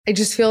I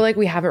just feel like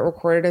we haven't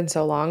recorded in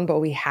so long, but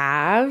we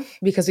have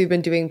because we've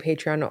been doing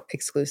Patreon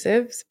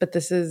exclusives. But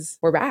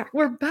we're back.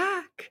 We're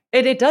back.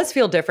 It does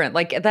feel different.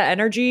 Like the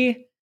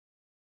energy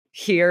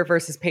here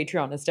versus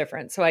Patreon is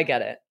different. So I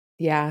get it.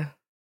 Yeah.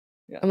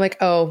 I'm like,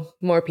 oh,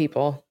 more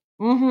people.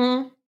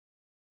 Mm-hmm.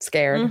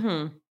 Scared.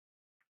 Mm-hmm.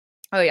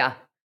 Oh, yeah.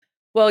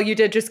 Well, you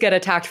did just get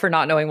attacked for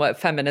not knowing what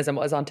feminism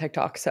was on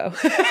TikTok, so.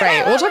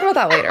 Right. We'll talk about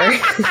that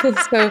later.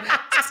 So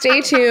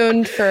stay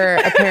tuned for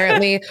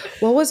apparently,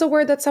 what was a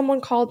word that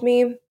someone called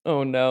me?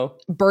 Oh, no.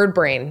 Bird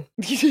brain.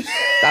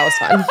 That was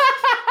fun.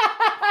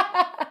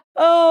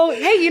 Oh,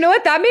 hey, you know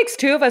what? That makes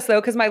two of us, though,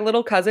 because my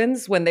little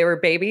cousins, when they were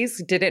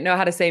babies, didn't know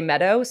how to say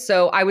meadow.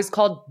 So I was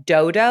called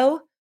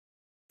Dodo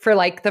for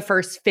like the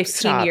first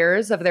 15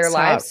 years of their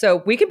lives.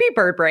 So we could be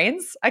bird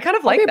brains. I kind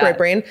of like that. Bird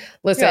brain.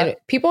 Listen,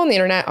 people on the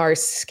internet are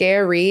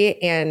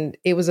scary. And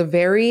it was a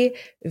very,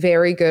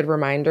 very good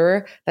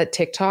reminder that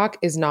TikTok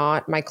is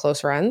not my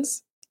close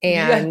friends.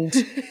 And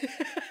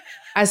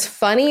as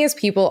funny as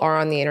people are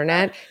on the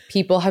internet,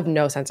 people have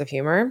no sense of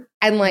humor.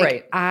 And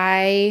like,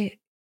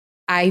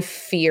 I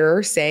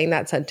fear saying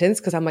that sentence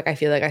because I'm like, I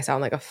feel like I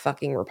sound like a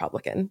fucking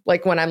Republican.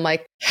 Like when I'm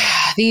like,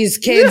 these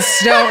kids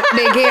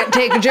they can't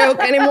take a joke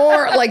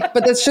anymore. Like,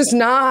 but that's just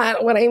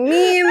not what I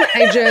mean.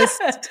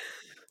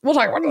 We'll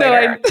talk about it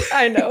later.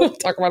 I know. We'll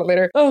talk about it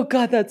later. Oh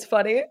God, that's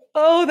funny.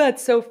 Oh,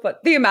 that's so fun.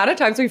 The amount of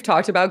times we've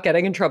talked about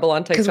getting in trouble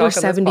on TikTok because we're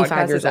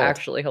 75 years old,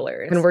 actually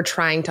hilarious. And we're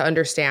trying to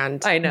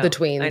understand the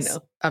tweens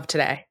of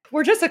today.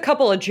 We're just a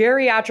couple of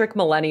geriatric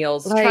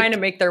millennials trying to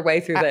make their way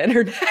through the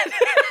internet.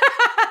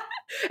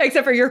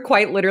 Except for you're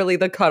quite literally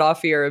the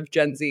cutoff year of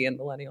Gen Z and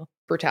millennial.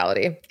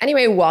 Brutality.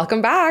 Anyway,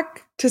 welcome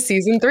back to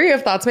season 3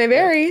 of Thoughts May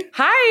Vary.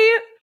 Hi.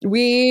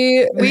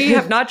 We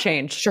have not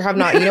changed. Sure have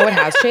not. You know what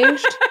has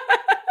changed?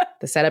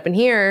 The setup in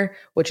here,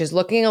 which is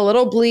looking a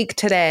little bleak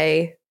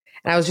today.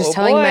 And I was just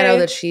telling Meadow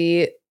that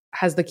she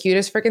has the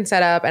cutest freaking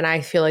setup, and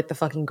I feel like the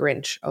fucking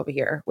Grinch over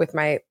here with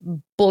my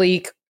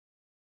bleak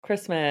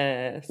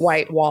Christmas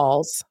white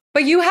walls.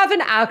 But you have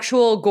an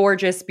actual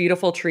gorgeous,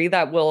 beautiful tree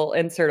that we'll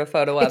insert a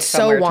photo of. It's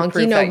so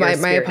wonky. No,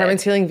 my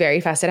apartment's feeling very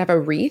festive. I have a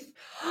wreath.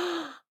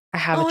 I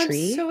have a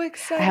tree. I'm so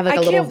excited. I have like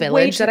a little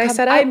village that I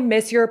set up. I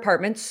miss your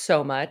apartment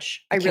so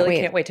much. I really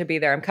can't wait to be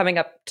there. I'm coming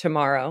up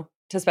tomorrow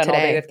to spend all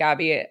day with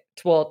Gabby.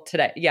 Well,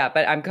 today. Yeah,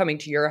 but I'm coming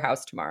to your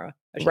house tomorrow.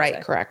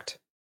 Right, correct.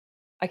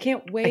 I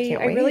can't wait.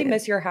 I really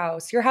miss your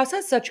house. Your house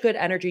has such good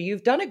energy.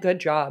 You've done a good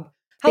job.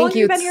 How long have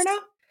you been here now?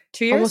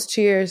 2 years? Almost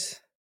 2 years.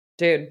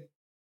 Dude.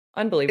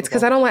 Unbelievable. It's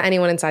because I don't let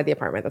anyone inside the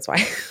apartment. That's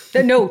why.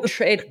 No,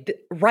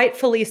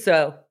 rightfully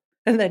so.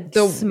 And then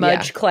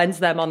smudge cleanse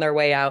them on their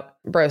way out.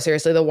 Bro,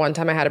 seriously, the one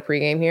time I had a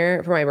pregame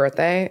here for my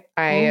birthday,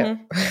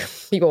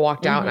 people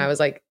walked out and I was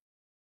like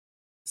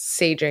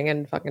saging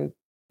and fucking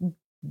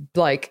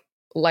like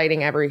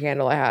lighting every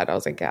candle I had. I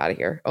was like, get out of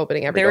here.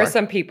 Opening every door. There were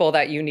some people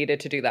that you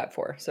needed to do that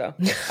for. So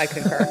I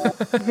concur.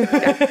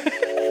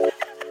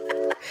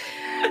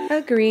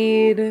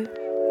 Agreed.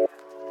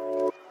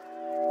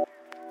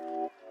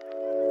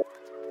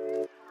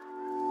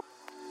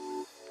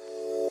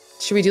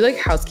 Should we do like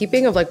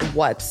housekeeping of like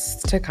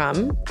what's to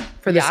come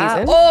for the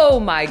season? Oh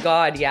my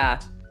God. Yeah,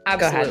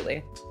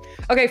 absolutely.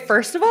 Okay.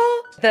 First of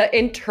all, the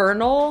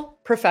internal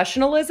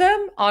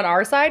professionalism on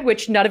our side,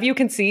 which none of you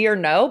can see or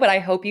know, but I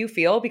hope you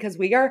feel because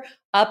we are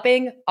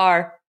upping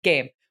our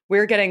game.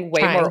 We're getting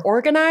way more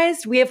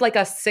organized. We have like a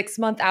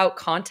 6-month out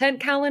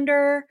content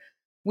calendar.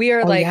 We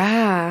are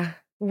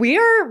we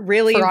are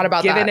really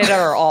giving it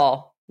our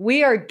all.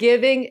 We are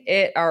giving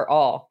it our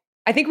all.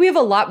 I think we have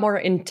a lot more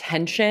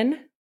intention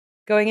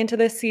going into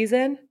this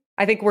season.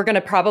 I think we're going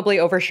to probably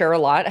overshare a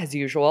lot as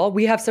usual.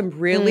 We have some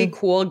really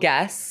cool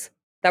guests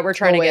that we're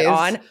trying to get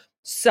on.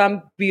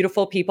 Some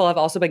beautiful people have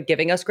also been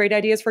giving us great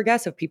ideas for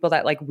guests of people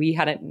that like we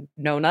hadn't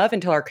known of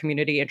until our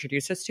community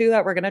introduced us to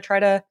that we're going to try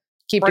to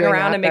bring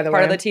around and make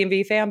part of the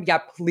TMV fam. Yeah,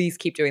 please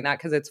keep doing that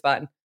because it's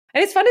fun.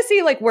 And it's fun to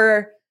see like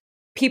where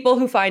people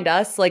who find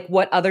us, like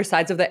what other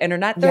sides of the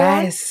internet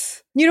they're on.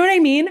 You know what I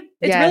mean?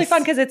 It's really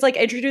fun because it's like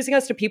introducing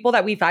us to people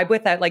that we vibe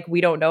with that like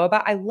we don't know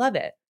about. I love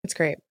it. It's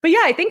great. But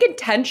yeah, I think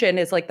intention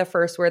is like the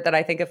first word that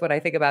I think of when I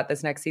think about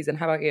this next season.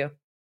 How about you?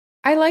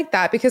 I like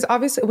that because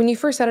obviously when you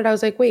first said it, I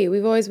was like, wait,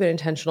 we've always been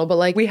intentional. But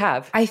like we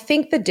have. I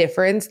think the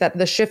difference that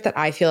the shift that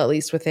I feel at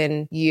least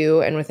within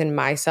you and within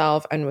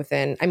myself and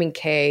within, I mean,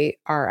 Kay,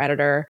 our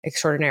editor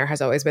extraordinaire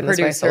has always been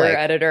producer, this way. So like,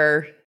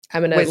 editor,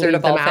 I'm going to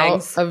leave them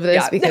out of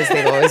this because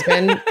they've always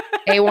been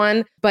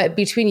A1. But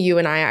between you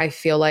and I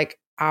feel like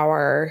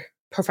our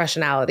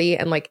professionality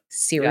and like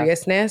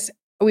seriousness,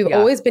 we've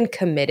always been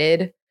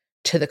committed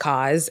to the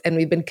cause and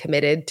we've been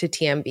committed to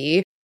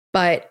TMV.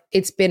 But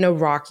it's been a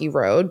rocky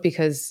road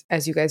because,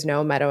 as you guys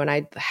know, Meadow and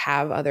I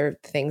have other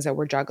things that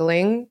we're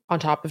juggling on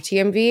top of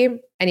TMV.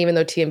 And even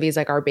though TMV is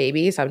like our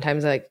baby,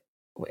 sometimes like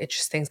it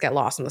just things get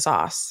lost in the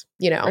sauce,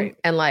 you know?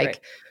 And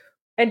like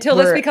until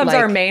this becomes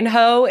our main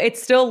hoe,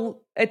 it's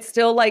still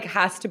like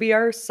has to be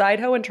our side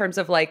hoe in terms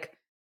of like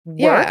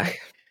work.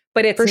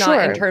 But it's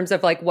not in terms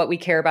of like what we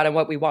care about and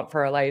what we want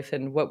for our life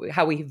and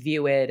how we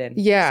view it. And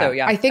so,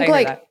 I think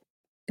like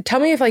tell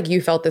me if like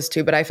you felt this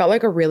too, but I felt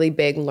like a really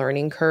big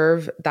learning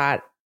curve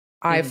that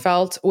I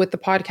felt with the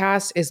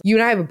podcast is you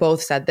and I have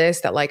both said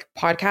this, that like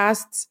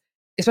podcasts,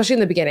 especially in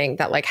the beginning,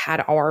 that like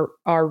had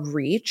our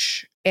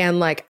reach and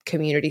like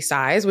community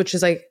size, which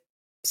is like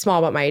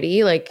small but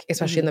mighty, like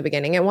especially in the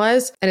beginning it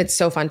was. And it's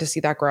so fun to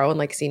see that grow and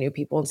like see new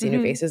people and see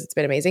new faces. It's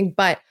been amazing.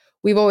 But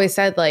we've always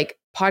said like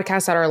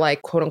podcasts that are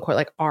like quote unquote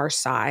like our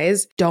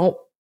size don't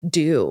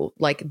do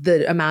like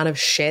the amount of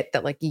shit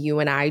that like you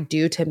and I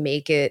do to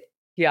make it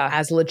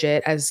as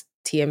legit as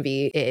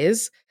TMV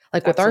is.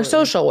 Like with our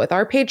social, with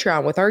our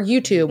Patreon, with our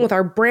YouTube, with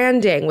our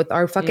branding, with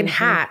our fucking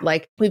hat.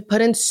 Like we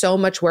put in so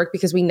much work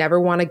because we never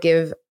want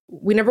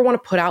to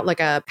put out like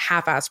a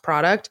half-ass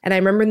product. And I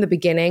remember in the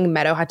beginning,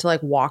 Meadow had to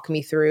like walk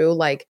me through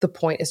like the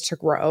point is to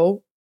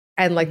grow.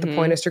 And like the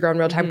point is to grow in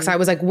real time. Because I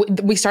was like,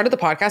 we started the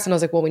podcast and I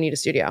was like, well, we need a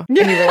studio. And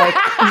you were like,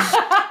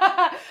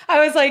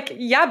 I was like,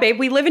 yeah, babe,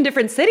 we live in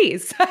different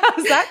cities. How's that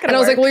going to work? And I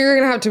was like, well, you're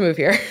going to have to move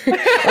here.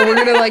 Or we're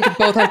going to like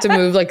both have to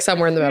move like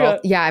somewhere in the middle.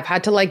 Yeah, I've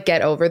had to like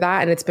get over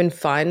that and it's been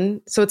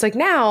fun. So it's like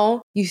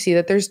now you see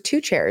that there's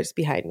 2 chairs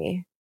behind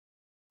me.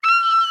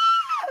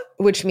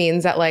 Which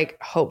means that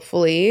like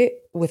hopefully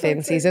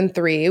within season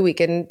 3, we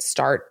can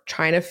start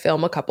trying to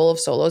film a couple of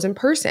solos in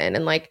person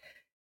and like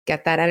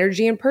get that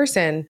energy in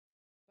person.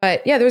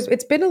 But yeah,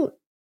 it's been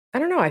I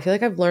don't know. I feel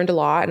like I've learned a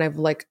lot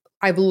and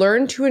I've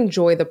learned to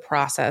enjoy the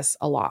process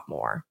a lot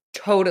more.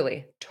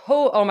 Totally.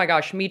 Oh my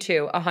gosh, me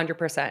too,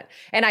 100%.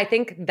 And I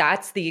think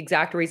that's the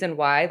exact reason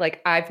why like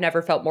I've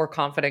never felt more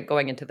confident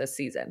going into this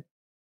season.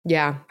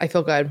 Yeah, I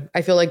feel good.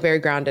 I feel like very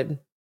grounded.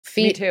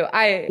 Feet me too.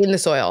 In the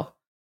soil.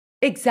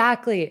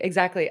 Exactly.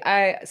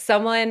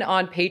 Someone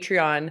on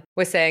Patreon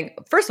was saying,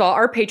 first of all,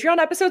 our Patreon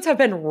episodes have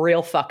been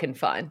real fucking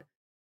fun.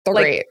 They're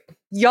great.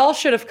 Y'all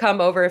should have come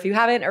over if you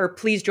haven't, or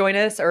please join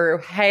us, or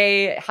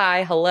hey,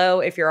 hi, hello,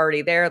 if you're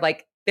already there.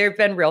 Like, they've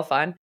been real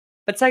fun.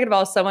 But second of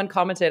all, someone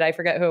commented, I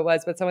forget who it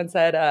was, but someone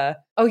said,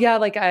 oh yeah,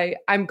 like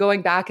I'm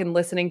going back and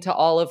listening to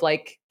all of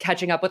like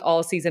catching up with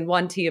all season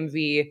 1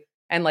 TMV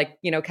and like,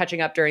 you know,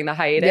 catching up during the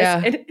hiatus.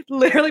 Yeah. And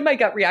literally my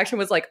gut reaction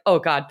was like, oh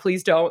God,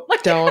 please don't.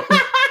 Like, don't.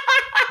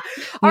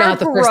 Not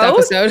the first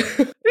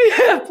episode.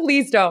 Yeah,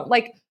 please don't.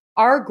 Like,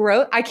 our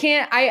growth,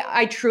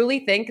 I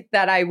truly think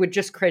that I would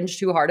just cringe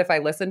too hard if I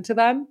listened to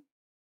them.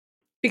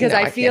 Because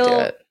I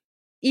feel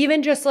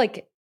even just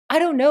like, I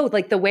don't know,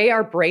 like the way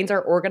our brains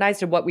are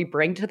organized and what we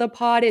bring to the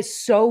pod is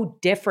so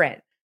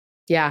different.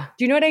 Yeah.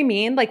 Do you know what I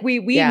mean? Like we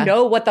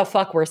know what the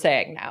fuck we're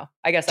saying now.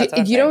 I guess that's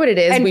what you know what it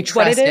is? And we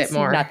trust it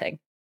more. Nothing.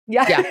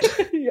 Yeah.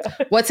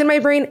 What's in my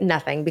brain?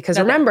 Nothing. Because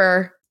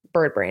remember,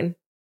 bird brain.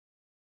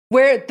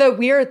 We're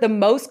the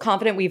most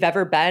confident we've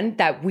ever been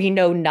that we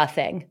know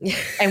nothing.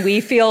 And we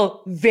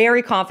feel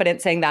very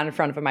confident saying that in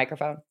front of a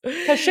microphone.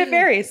 Because shit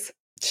varies.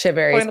 Shit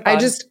varies.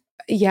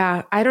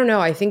 I don't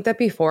know. I think that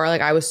before, like,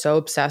 I was so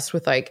obsessed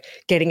with like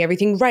getting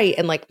everything right.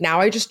 And like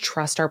now I just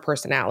trust our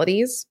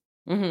personalities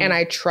and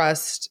I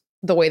trust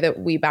the way that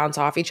we bounce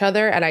off each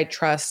other. And I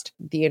trust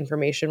the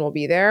information will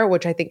be there,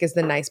 which I think is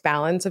the nice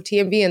balance of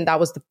TMV. And that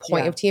was the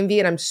point of TMV.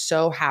 And I'm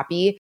so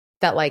happy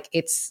that like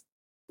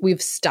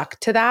we've stuck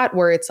to that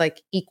where it's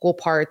like equal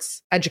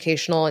parts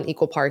educational and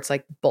equal parts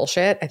like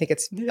bullshit. I think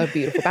it's a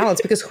beautiful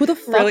balance because who the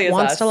fuck really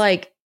wants to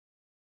like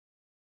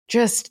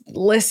just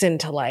listen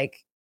to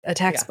like a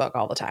textbook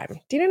all the time?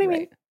 Do you know what I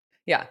mean?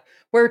 Yeah.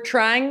 We're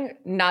trying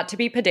not to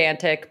be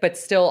pedantic, but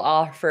still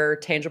offer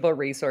tangible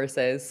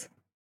resources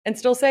and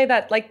still say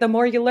that like the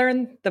more you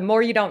learn, the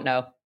more you don't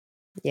know.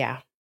 Yeah.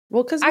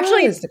 Well, because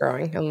actually it's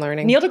growing and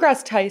learning. Neil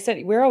deGrasse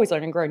Tyson, we're always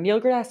learning and growing.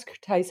 Neil deGrasse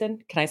Tyson,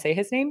 can I say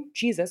his name?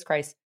 Jesus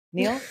Christ.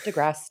 Neil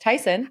deGrasse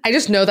Tyson. I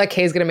just know that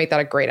Kay is going to make that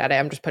a great edit.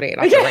 I'm just putting it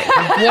out there right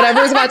now.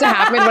 Whatever's about to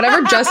happen,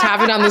 whatever just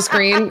happened on the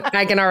screen,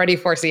 I can already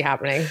foresee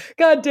happening.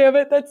 God damn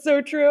it. That's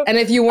so true. And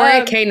if you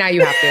weren't Kay, now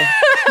you have to.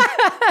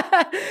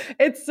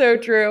 It's so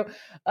true.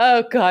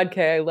 Oh God,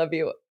 Kay, I love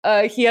you.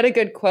 He had a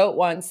good quote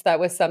once that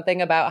was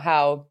something about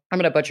how, I'm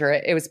going to butcher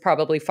it. It was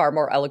probably far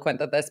more eloquent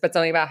than this, but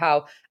something about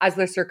how as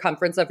the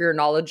circumference of your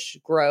knowledge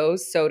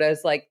grows, so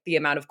does like the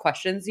amount of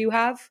questions you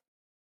have.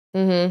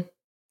 Mm-hmm.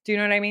 Do you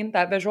know what I mean?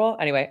 That visual?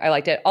 Anyway, I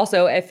liked it.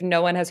 Also, if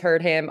no one has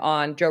heard him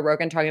on Joe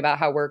Rogan talking about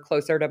how we're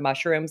closer to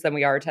mushrooms than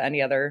we are to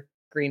any other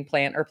green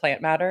plant or plant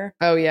matter.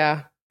 Oh,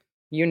 yeah.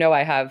 You know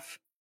I have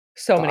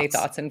so many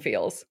thoughts and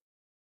feels.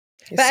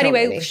 But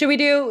anyway, should we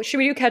do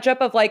catch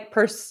up of like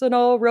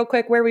personal real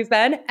quick where we've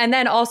been? And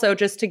then also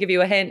just to give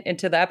you a hint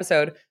into the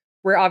episode,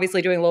 we're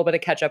obviously doing a little bit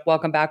of catch up,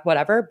 welcome back,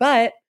 whatever.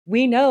 But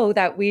we know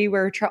that we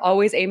were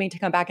always aiming to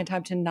come back in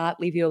time to not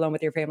leave you alone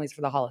with your families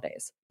for the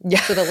holidays.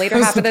 Yeah. So the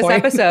later half of this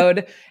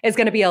episode is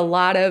going to be a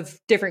lot of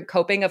different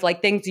coping of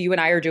like things you and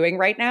I are doing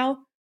right now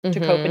to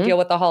cope and deal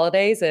with the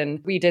holidays.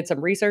 And we did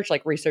some research,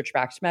 like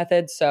research-backed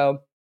methods. So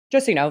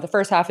just so you know, the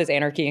first half is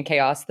anarchy and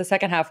chaos. The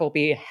second half will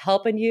be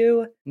helping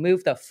you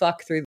move the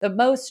fuck through the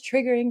most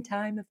triggering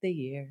time of the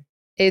year.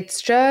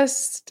 It's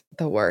just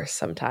the worst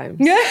sometimes.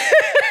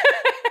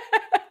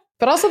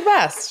 But also the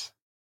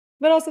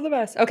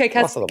best. Okay,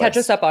 catch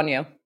us up on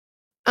you.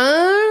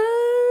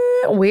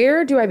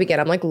 Where do I begin?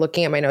 I'm like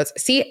looking at my notes.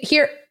 See,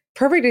 here,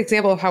 perfect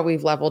example of how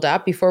we've leveled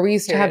up. Before we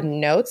used to have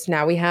notes.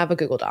 Now we have a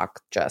Google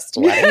Doc. Just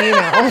letting you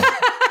know.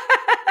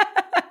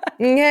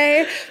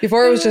 Okay.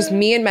 Before it was just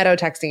me and Meadow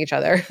texting each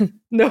other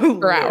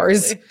for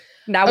hours.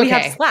 Now we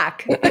have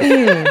Slack.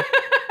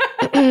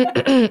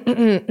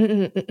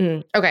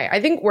 Okay.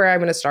 I think where I'm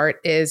going to start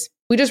is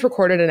we just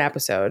recorded an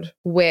episode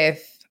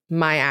with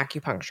my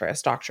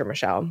acupuncturist, Dr.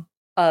 Michelle.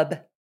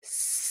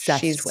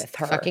 She's with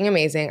her. Fucking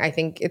amazing. I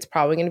think it's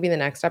probably going to be the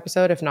next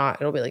episode. If not,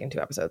 it'll be like in 2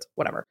 episodes,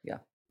 whatever. Yeah.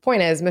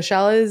 Point is,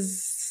 Michelle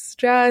is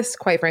just,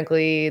 quite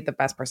frankly, the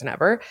best person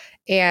ever.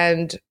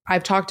 And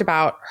I've talked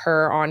about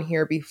her on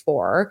here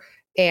before.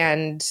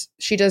 And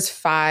she does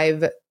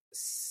 5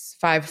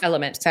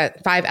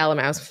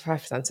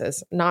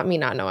 senses. Not me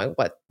not knowing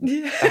what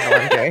the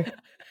hell I'm doing.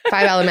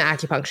 5-element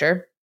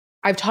acupuncture.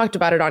 I've talked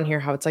about it on here,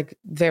 how it's like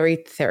very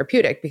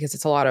therapeutic because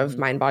it's a lot of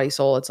mind, body,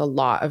 soul. It's a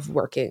lot of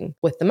working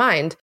with the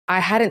mind. I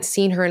hadn't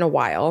seen her in a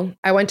while.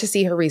 I went to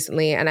see her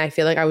recently and I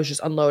feel like I was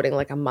just unloading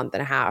like a month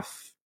and a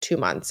half, 2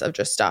 months of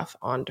just stuff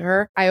onto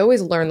her. I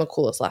always learn the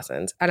coolest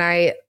lessons. And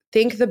I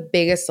think the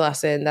biggest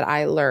lesson that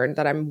I learned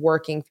that I'm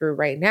working through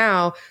right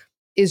now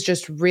is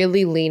just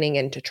really leaning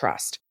into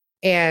trust.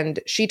 And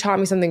she taught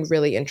me something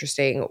really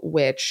interesting,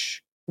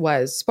 which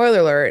was, spoiler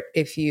alert,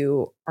 if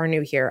you are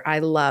new here, I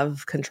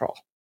love control.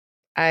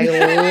 I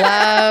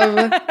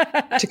love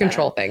to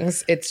control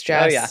things. It's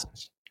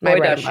just my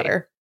bread and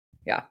butter.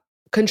 Yeah.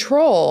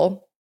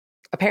 Control,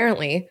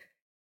 apparently,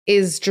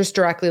 is just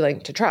directly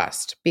linked to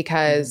trust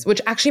because, which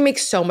actually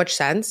makes so much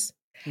sense.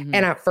 Mm-hmm.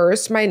 And at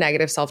first, my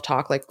negative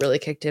self-talk like really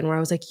kicked in where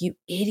I was like, you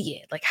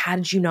idiot. Like, how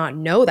did you not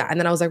know that? And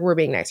then I was like, we're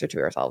being nicer to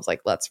ourselves.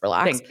 Like, let's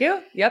relax. Thank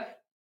you. Yep.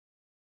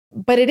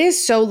 But it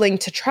is so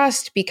linked to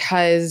trust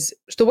because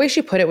the way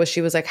she put it was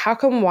she was like, how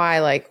come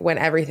like when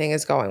everything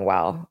is going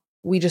well,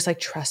 we just like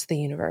trust the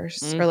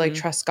universe or like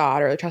trust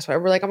God or like trust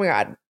whatever. We're like, oh my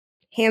God,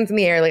 hands in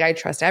the air. Like I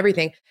trust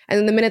everything. And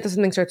then the minute that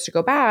something starts to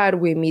go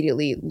bad, we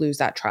immediately lose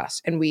that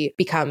trust and we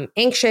become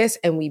anxious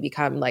and we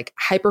become like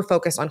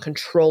hyper-focused on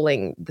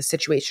controlling the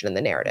situation and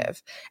the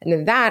narrative. And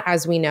then that,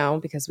 as we know,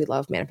 because we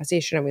love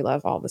manifestation and we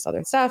love all this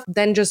other stuff,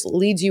 then just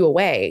leads you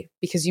away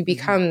because you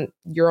become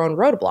your own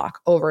roadblock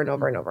over and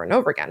over and over and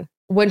over again.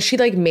 When she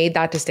like made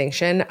that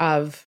distinction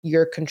of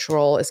your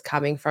control is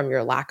coming from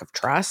your lack of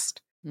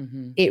trust,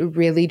 it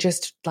really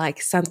just like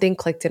something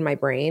clicked in my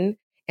brain.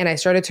 And I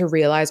started to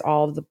realize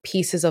all of the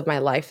pieces of my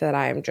life that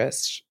I'm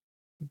just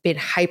been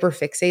hyper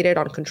fixated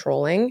on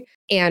controlling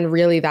and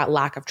really that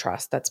lack of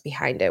trust that's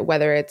behind it,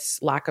 whether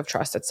it's lack of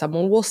trust that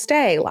someone will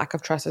stay, lack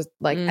of trust is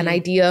like an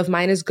idea of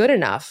mine is good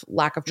enough,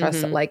 lack of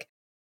trust that like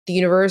the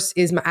universe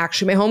is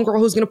actually my homegirl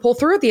who's going to pull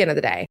through at the end of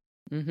the day.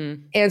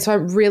 And so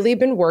I've really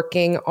been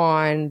working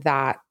on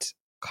that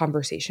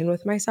conversation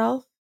with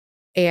myself.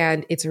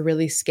 And it's a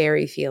really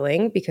scary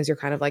feeling because you're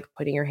kind of like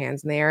putting your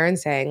hands in the air and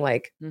saying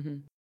like,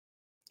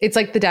 it's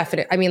like the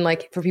definite, I mean,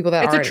 like for people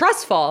that it's a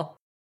trust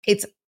fall.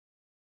 It's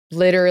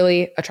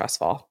literally a trust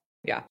fall.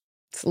 Yeah.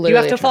 It's literally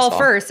you have to fall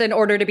first in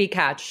order to be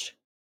catched.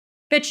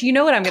 Bitch, you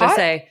know what I'm going to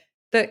say.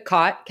 The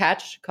caught.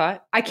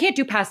 I can't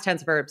do past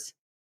tense verbs.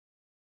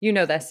 You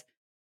know this.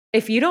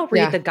 If you don't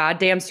read the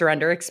goddamn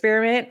surrender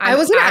experiment, I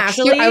was going to ask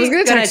you. I was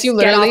going to text you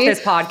literally. Get off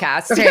this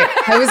podcast. Okay,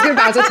 I was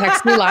about to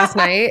text you last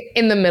night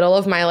in the middle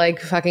of my like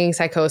fucking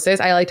psychosis.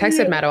 I like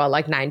texted Meadow at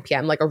like 9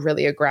 p.m. like a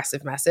really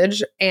aggressive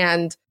message,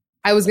 and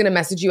I was going to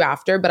message you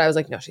after, but I was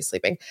like, no, she's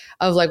sleeping.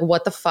 I was like,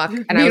 what the fuck?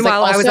 And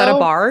meanwhile, I was at a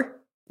bar.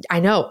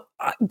 I know,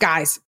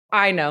 guys.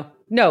 I know.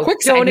 No,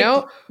 quick side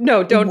note.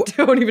 No,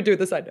 don't even do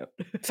the side note.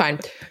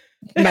 Fine.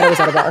 Meadow was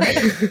at a bar,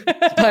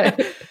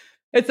 but.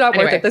 It's not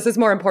worth it. This is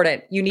more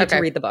important. You need to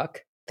read the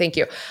book. Thank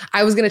you.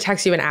 I was going to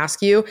text you and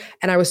ask you,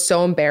 and I was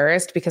so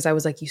embarrassed because I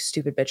was like, you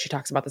stupid bitch. She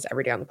talks about this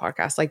every day on the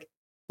podcast. Like,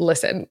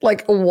 listen,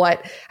 like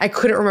what? I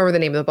couldn't remember the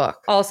name of the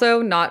book.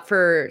 Also, not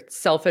for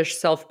selfish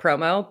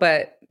self-promo,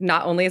 but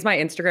not only is my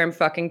Instagram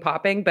fucking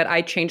popping, but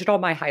I changed all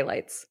my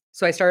highlights.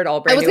 So I started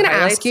all brand new highlights. I was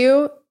going to ask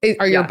you,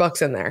 are your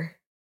books in there?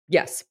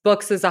 Yes,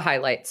 books is a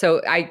highlight.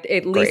 So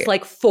at least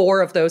like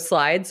 4 of those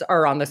slides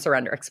are on the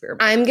surrender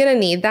experiment. I'm going to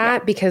need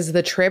that because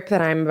the trip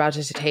that I'm about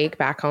to take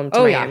back home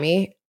to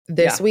Miami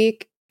this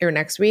week or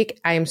next week,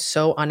 I am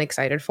so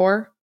unexcited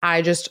for.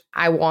 I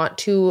want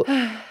to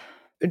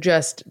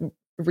just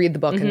read the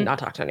book and not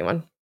talk to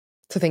anyone.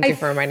 So thank you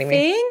for reminding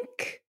me.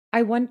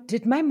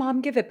 Did my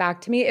mom give it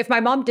back to me? If my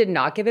mom did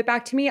not give it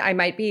back to me, I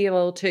might be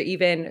able to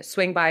even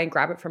swing by and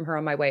grab it from her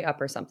on my way up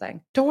or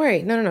something. Don't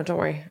worry. No, don't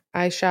worry.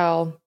 I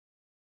shall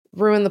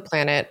ruin the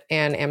planet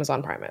and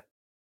Amazon Prime it.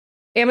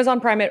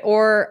 Amazon Prime it,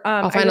 or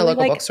I'll find a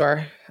local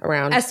bookstore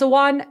around.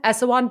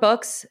 Essawan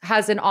Books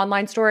has an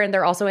online store, and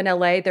they're also in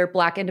LA. They're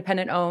Black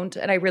independent owned,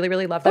 and I really,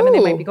 really love them. And they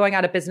might be going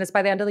out of business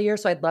by the end of the year,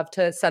 so I'd love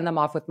to send them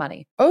off with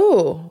money.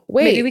 Oh,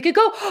 wait. Maybe we could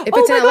go. If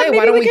it's in LA,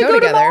 why don't we go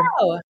together?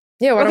 Tomorrow.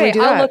 Yeah, why don't we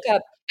do that? I'll look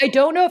up. I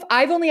don't know if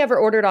I've only ever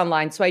ordered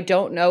online, so I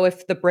don't know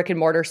if the brick and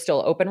mortar is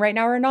still open right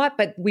now or not,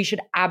 but we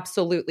should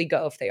absolutely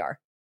go if they are.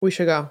 We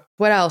should go.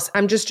 What else?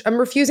 I'm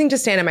refusing to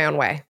stand in my own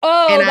way.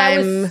 Oh, and that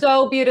was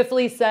so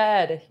beautifully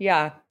said.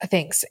 Yeah.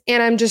 Thanks.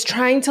 And I'm just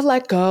trying to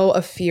let go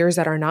of fears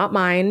that are not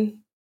mine.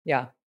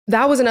 Yeah.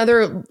 That was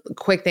another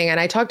quick thing. And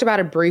I talked about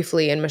it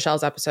briefly in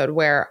Michelle's episode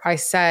where I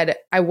said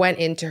I went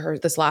into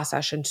this last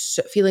session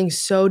feeling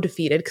so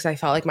defeated because I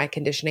felt like my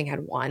conditioning had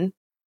won.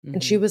 Mm-hmm.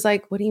 And she was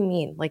like, what do you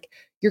mean? Like,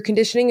 your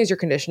conditioning is your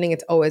conditioning.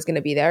 It's always going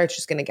to be there. It's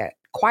just going to get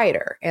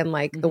quieter. And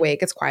like the way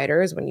it gets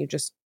quieter is when you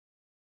just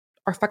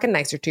are fucking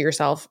nicer to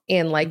yourself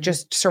and like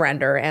just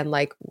surrender and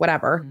like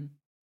whatever.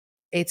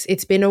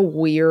 It's been a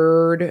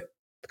weird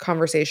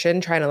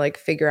conversation trying to like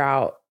figure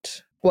out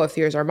what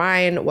fears are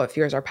mine, what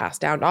fears are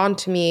passed down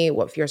onto me,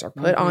 what fears are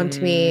put onto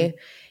me,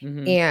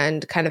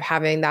 and kind of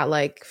having that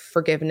like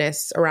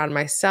forgiveness around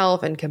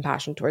myself and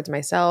compassion towards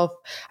myself.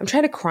 I'm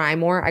trying to cry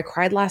more. I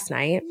cried last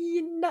night.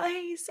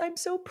 Nice. I'm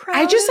so proud.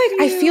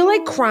 I feel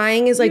like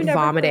crying is like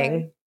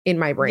vomiting in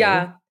my brain.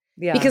 Yeah.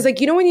 Yeah. Because like,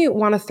 you know, when you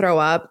want to throw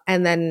up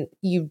and then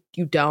you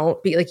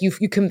don't be like, you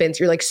convince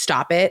you're like,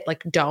 stop it.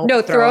 Like, don't.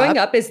 No, throwing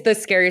up is the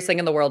scariest thing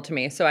in the world to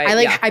me. So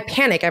I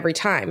panic every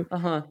time.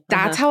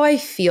 That's how I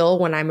feel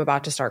when I'm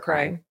about to start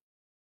crying.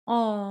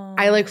 Oh,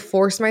 I like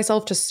force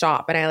myself to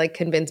stop and I like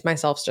convince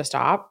myself to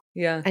stop.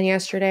 Yeah. And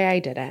yesterday I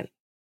didn't.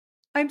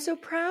 I'm so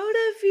proud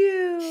of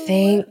you.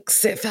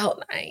 Thanks. It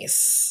felt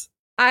nice.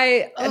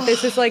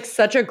 This is like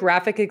such a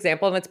graphic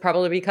example, and it's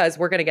probably because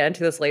we're going to get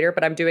into this later,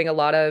 but I'm doing a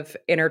lot of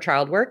inner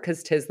child work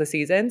because 'tis the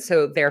season.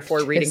 So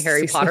therefore reading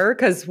Harry Potter,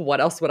 because what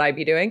else would I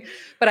be doing?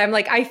 But I'm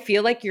like, I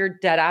feel like you're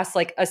dead ass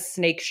like a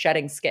snake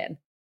shedding skin.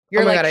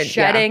 You're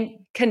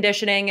shedding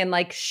conditioning and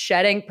like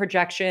shedding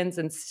projections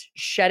and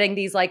shedding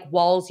these like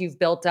walls you've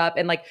built up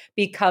and like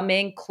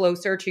becoming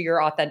closer to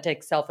your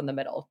authentic self in the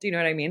middle. Do you know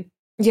what I mean?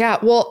 Yeah.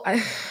 Well,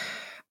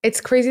 it's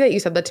crazy that you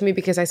said that to me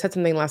because I said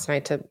something last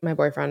night to my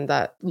boyfriend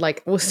that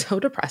like was so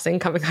depressing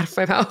coming out of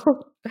my mouth.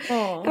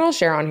 And I'll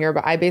share on here,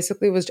 but I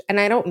basically was, and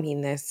I don't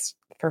mean this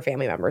for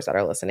family members that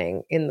are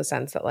listening in the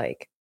sense that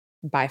like,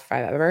 bye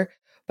forever.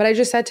 But I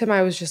just said to him,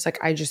 I was just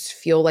like, I just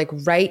feel like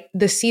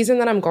the season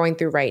that I'm going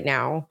through right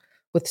now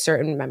with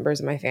certain members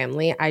of my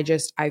family,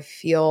 I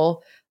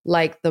feel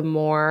like the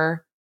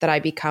more that I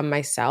become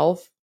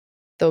myself,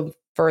 the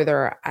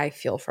further I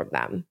feel from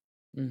them.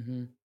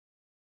 Mm-hmm.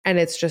 And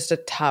it's just a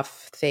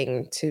tough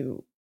thing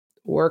to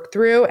work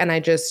through. And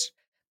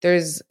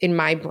there's in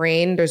my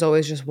brain, there's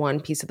always just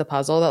one piece of the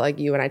puzzle that like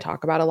you and I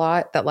talk about a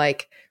lot that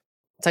like,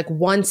 it's like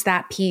once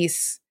that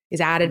piece is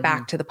added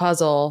back to the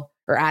puzzle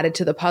or added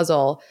to the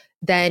puzzle,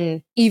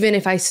 then even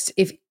if I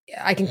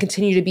can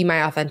continue to be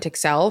my authentic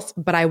self,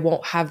 but I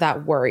won't have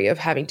that worry of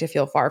having to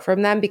feel far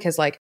from them because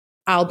like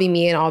I'll be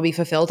me and I'll be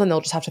fulfilled and they'll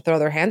just have to throw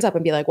their hands up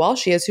and be like, well,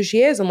 she is who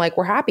she is. And like,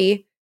 we're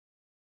happy.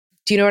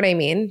 Do you know what I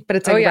mean? But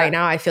it's like right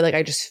now I feel like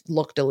I just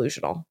look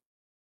delusional.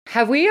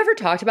 Have we ever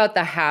talked about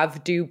the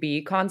have, do,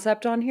 be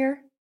concept on here?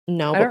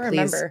 No, but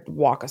please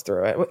walk us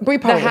through it. We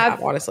probably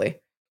have, honestly.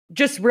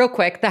 Just real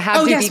quick, the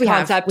have, do, be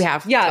concept. We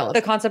have. Yeah,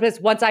 the concept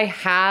is once I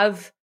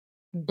have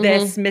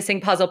this missing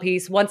puzzle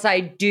piece, once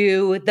I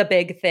do the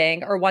big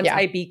thing, or once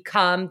I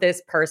become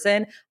this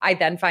person, I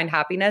then find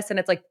happiness. And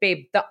it's like,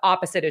 babe, the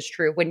opposite is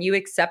true. When you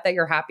accept that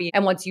you're happy,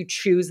 and once you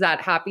choose that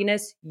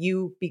happiness,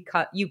 you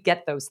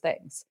get those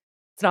things.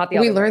 It's not the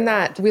other way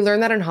around. We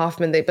learned that in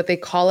Hoffman, but they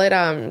call it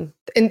and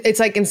it's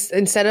like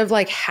instead of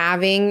like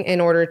having in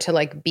order to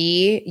like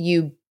be,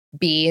 you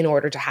be in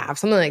order to have,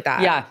 something like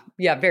that.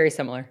 Yeah, very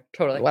similar.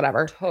 Totally.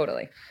 Whatever.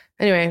 Totally.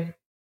 Anyway,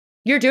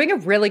 you're doing a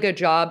really good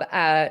job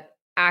at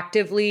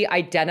actively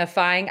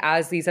identifying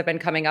as these have been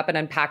coming up and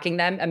unpacking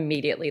them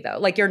immediately though.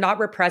 Like you're not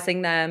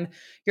repressing them.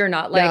 You're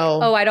not like,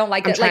 oh, I don't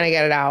like I'm it. trying to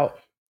get it out.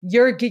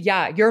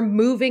 You're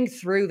moving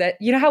through that.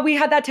 You know how we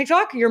had that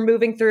TikTok? You're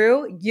moving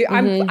through.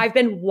 I've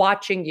been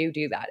watching you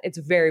do that. It's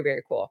very,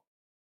 very cool.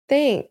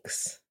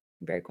 Thanks.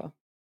 Very cool.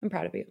 I'm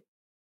proud of you.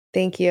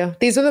 Thank you.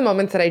 These are the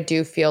moments that I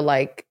do feel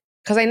like,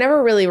 because I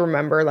never really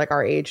remember like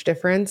our age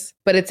difference,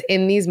 but it's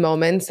in these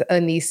moments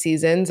and these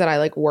seasons that I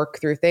like work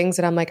through things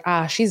and I'm like,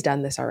 she's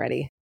done this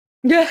already.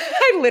 Yeah,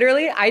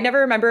 I never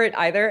remember it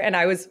either. And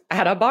I was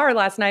at a bar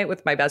last night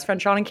with my best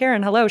friend, Sean and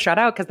Karen. Hello, shout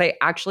out, because they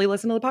actually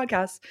listen to the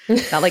podcast.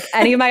 Not like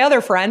any of my other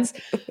friends.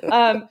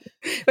 But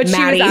Maddie. She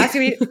was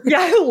asking me,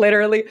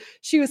 literally.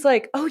 She was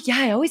like, oh yeah,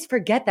 I always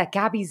forget that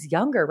Gabby's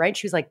younger, right?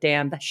 She was like,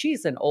 damn,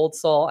 she's an old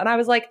soul. And I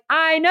was like,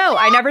 I know,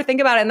 I never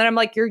think about it. And then I'm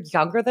like, you're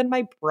younger than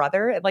my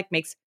brother. It like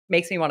makes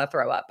me want to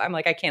throw up. I'm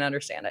like, I can't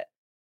understand it.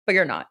 But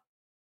you're not.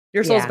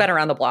 Your soul's been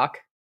around the block.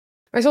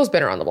 My soul's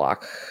been around the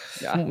block.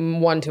 Yeah.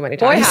 One too many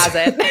times. Boy, has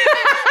it.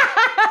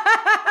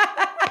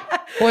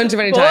 One too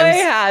many times.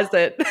 Boy, has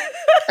it.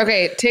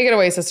 Okay, take it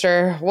away,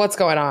 sister. What's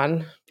going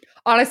on?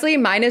 Honestly,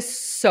 mine is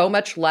so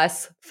much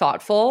less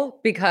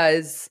thoughtful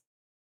because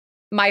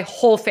my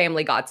whole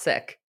family got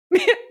sick.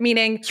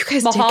 Meaning,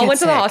 Mahal went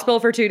to the hospital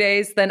for 2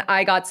 days, then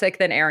I got sick,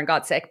 then Aaron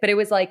got sick. But it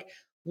was like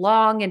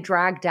long and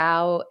dragged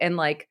out and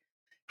like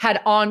had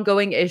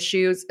ongoing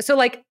issues. So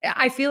like,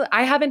 I feel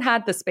I haven't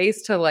had the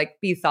space to like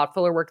be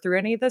thoughtful or work through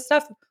any of this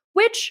stuff,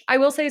 which I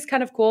will say is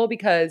kind of cool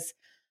because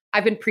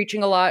I've been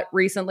preaching a lot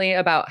recently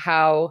about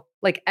how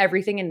like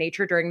everything in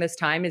nature during this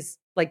time is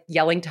like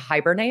yelling to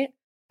hibernate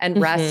and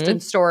rest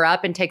and store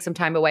up and take some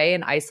time away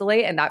and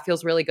isolate. And that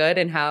feels really good.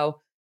 And how,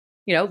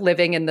 you know,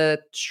 living in the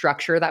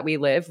structure that we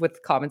live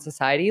with common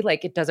society,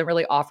 like it doesn't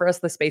really offer us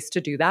the space to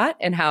do that.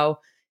 And how,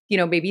 you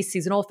know, maybe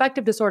seasonal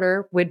affective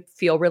disorder would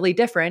feel really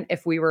different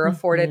if we were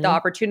afforded the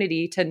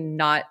opportunity to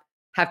not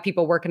have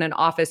people work in an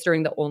office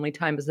during the only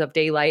times of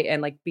daylight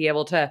and like be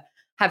able to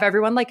have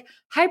everyone like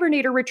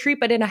hibernate or retreat,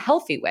 but in a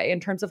healthy way in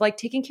terms of like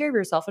taking care of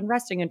yourself and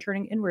resting and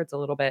turning inwards a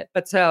little bit.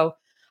 But so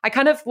I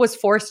kind of was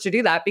forced to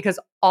do that because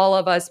all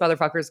of us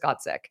motherfuckers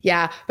got sick.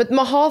 Yeah. But the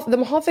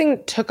Mahal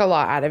thing took a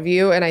lot out of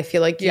you. And I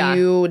feel like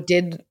you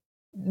did,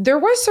 there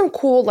was some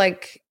cool,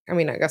 like, I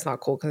mean, I guess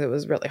not cool because it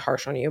was really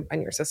harsh on you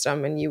and your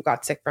system and you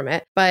got sick from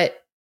it, but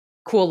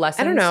cool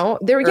lessons. I don't know.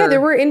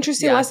 There were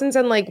interesting lessons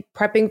and like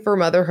prepping for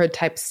motherhood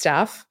type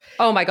stuff.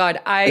 Oh my God.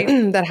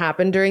 That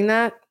happened during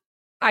that.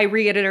 I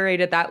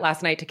reiterated that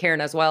last night to Karen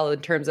as well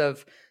in terms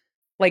of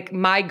like,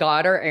 my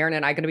God, are Aaron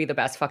and I going to be the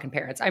best fucking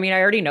parents? I mean,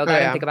 I already know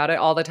that and think about it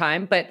all the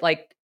time, but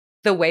like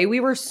the way we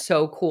were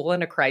so cool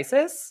in a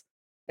crisis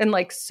and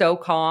like so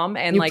calm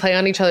and like play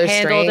on each other's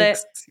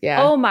strengths.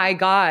 Yeah. Oh my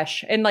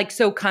gosh. And like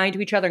so kind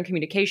to each other in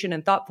communication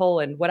and thoughtful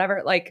and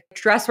whatever, like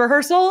dress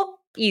rehearsal,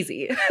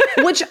 easy.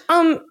 Which,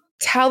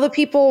 tell the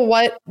people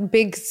what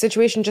big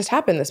situation just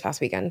happened this past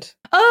weekend.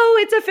 Oh,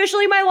 it's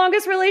officially my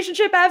longest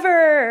relationship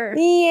ever.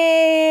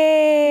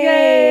 Yay.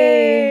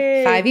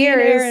 5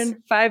 years.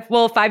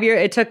 5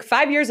 years. It took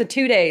 5 years and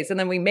 2 days and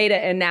then we made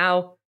it. And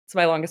now it's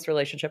my longest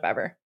relationship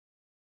ever.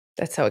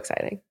 That's so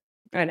exciting.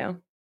 I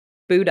know.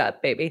 Boot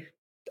up, baby.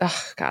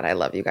 Oh, God, I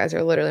love you guys.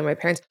 You're literally my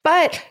parents.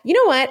 But you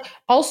know what?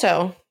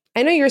 Also,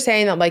 I know you're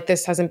saying that like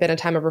this hasn't been a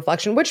time of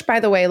reflection, which by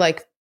the way,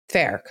 like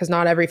fair, because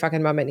not every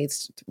fucking moment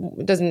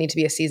doesn't need to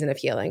be a season of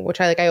healing,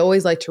 which I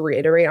always like to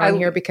reiterate on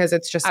here because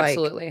it's just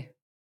absolutely. Like,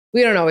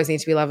 we don't always need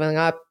to be leveling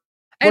up.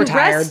 We're and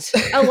tired. Rest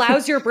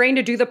allows your brain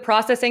to do the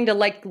processing to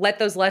like let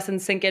those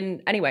lessons sink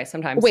in anyway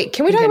sometimes. Wait,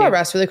 can we talk about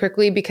rest really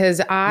quickly?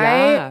 Because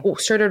I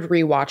started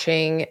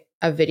rewatching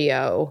a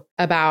video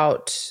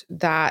about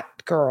that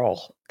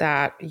girl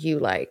that you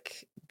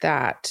like,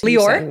 that Lior?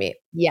 You sent me.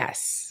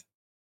 Yes.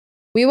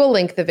 We will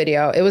link the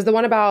video. It was the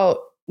one about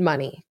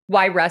money.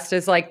 Why rest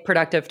is like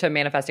productive to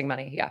manifesting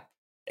money. Yeah.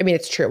 I mean,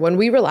 it's true. When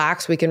we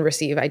relax, we can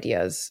receive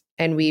ideas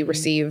and we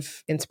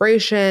receive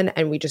inspiration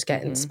and we just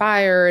get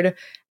inspired.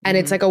 And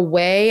it's like a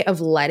way of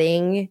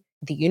letting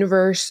the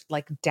universe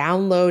like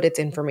download its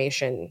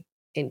information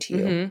into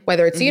you,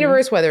 whether it's the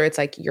universe, whether it's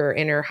like your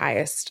inner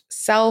highest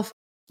self.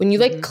 When you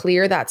like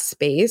clear that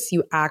space,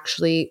 you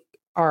actually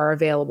are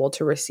available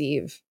to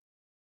receive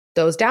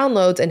those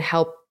downloads and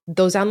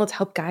those downloads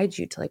help guide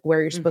you to like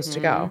where you're supposed to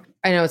go.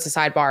 I know it's a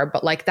sidebar,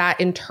 but like that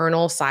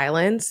internal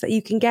silence that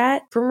you can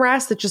get from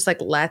rest that just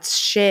like lets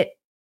shit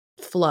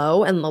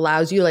flow and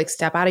allows you to like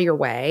step out of your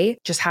way,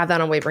 just have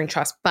that unwavering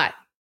trust. But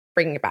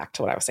bringing it back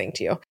to what I was saying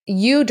to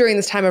you during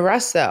this time of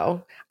rest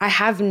though, I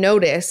have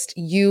noticed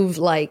you've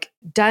like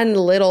done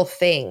little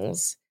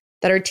things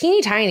that are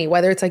teeny tiny,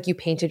 whether it's like you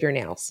painted your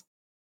nails.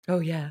 Oh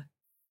yeah.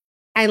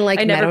 And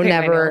like Meadow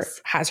never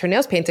has her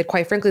nails painted.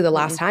 Quite frankly, the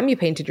last time you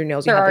painted your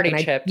nails, they're already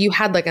chipped. You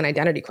had like an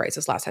identity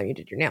crisis last time you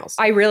did your nails.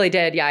 I really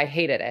did. Yeah, I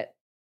hated it.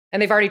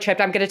 And they've already chipped.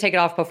 I'm going to take it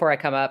off before I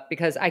come up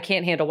because I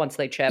can't handle once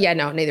they chip. Yeah,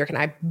 no, neither can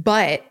I.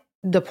 But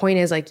the point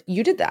is like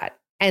you did that.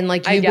 And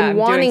like you've been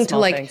wanting to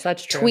like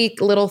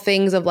tweak little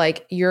things of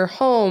like your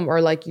home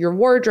or like your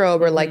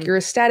wardrobe or like your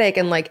aesthetic.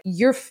 And like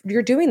you're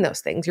doing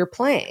those things. You're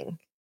playing.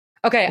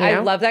 Okay, I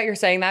love that you're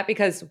saying that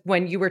because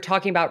when you were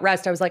talking about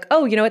rest, I was like,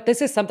 oh, you know what?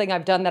 This is something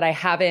I've done that I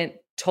haven't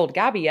told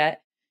Gabby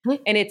yet.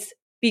 And it's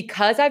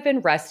because I've been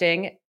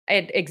resting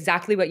and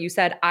exactly what you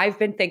said. I've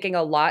been thinking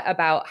a lot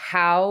about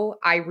how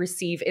I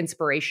receive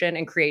inspiration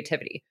and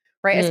creativity,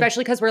 right?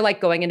 Especially because we're like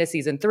going into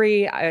season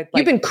 3.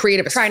 You've been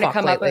creative as trying fuck to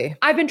come lately. up with,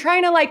 I've been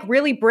trying to like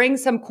really bring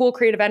some cool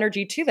creative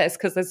energy to this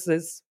because this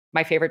is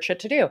my favorite shit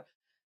to do.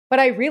 But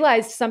I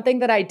realized something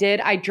that I did,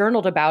 I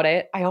journaled about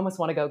it. I almost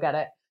want to go get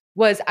it.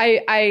 Was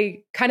I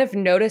kind of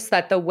noticed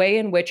that the way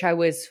in which I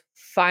was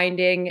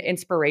finding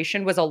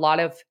inspiration was a lot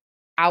of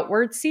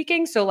outward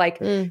seeking. So like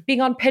being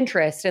on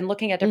Pinterest and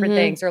looking at different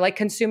things or like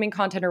consuming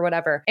content or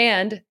whatever.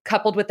 And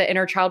coupled with the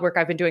inner child work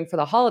I've been doing for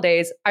the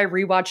holidays, I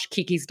rewatched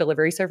Kiki's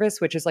Delivery Service,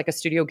 which is like a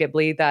Studio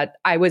Ghibli that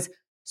I was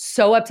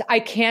so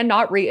I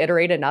cannot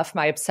reiterate enough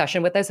my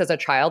obsession with this as a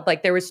child.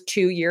 Like there was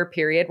 2-year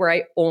period where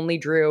I only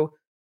drew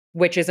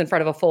witches in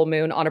front of a full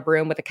moon on a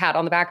broom with a cat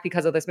on the back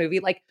because of this movie.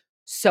 Like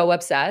so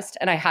obsessed.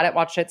 And I hadn't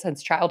watched it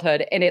since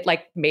childhood. And it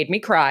like made me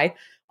cry,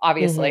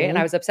 obviously. And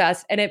I was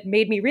obsessed. And it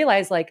made me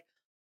realize like,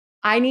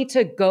 I need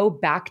to go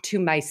back to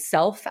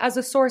myself as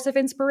a source of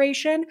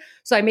inspiration.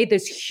 So I made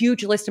this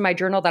huge list in my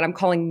journal that I'm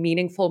calling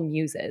Meaningful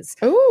Muses.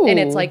 Ooh. And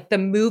it's like the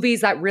movies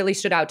that really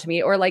stood out to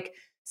me or like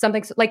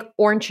something like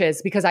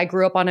oranges because I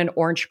grew up on an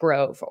orange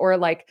grove or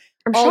like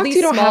I'm all shocked these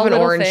you don't have an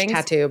orange things.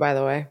 tattoo, by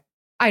the way.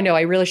 I know,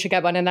 I really should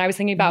get one. And I was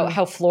thinking about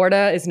how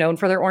Florida is known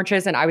for their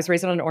oranges, and I was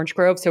raised on an orange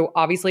grove. So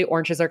obviously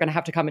oranges are going to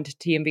have to come into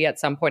TMV at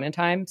some point in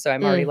time. So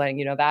I'm already letting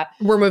you know that.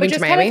 We're moving to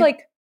Miami? Kind of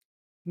like,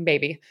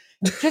 maybe.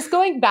 Just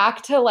going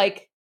back to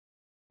like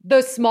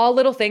those small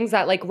little things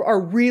that like are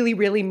really,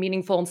 really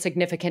meaningful and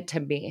significant to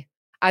me,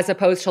 as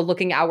opposed to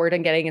looking outward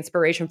and getting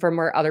inspiration from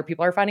where other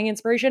people are finding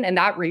inspiration. And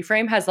that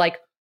reframe has like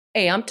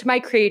amped my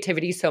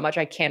creativity so much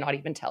I cannot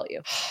even tell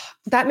you.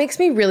 That makes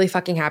me really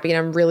fucking happy. And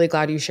I'm really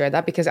glad you shared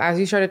that, because as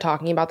you started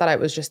talking about that, I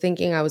was just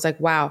thinking, I was like,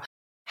 wow,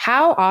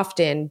 how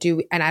often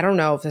and I don't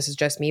know if this is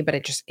just me, but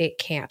it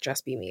can't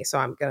just be me. So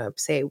I'm going to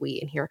say we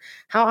in here.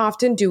 How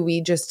often do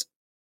we just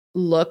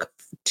look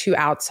to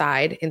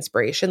outside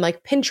inspiration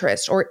like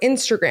Pinterest or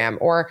Instagram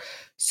or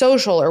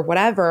social or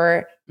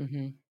whatever?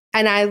 Mm-hmm.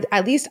 And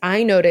at least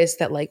I noticed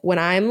that like when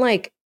I'm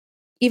like,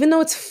 even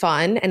though it's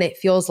fun and it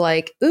feels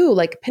like, ooh,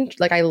 like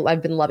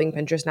I've been loving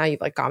Pinterest now,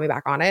 you've like got me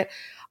back on it,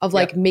 of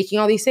like making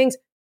all these things,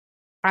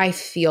 I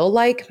feel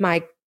like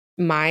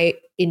my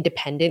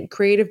independent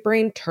creative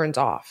brain turns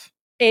off.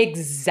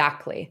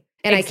 Exactly.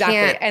 And I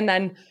can't. And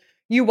then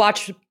you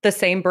watch the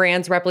same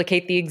brands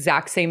replicate the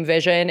exact same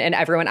vision and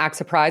everyone acts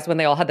surprised when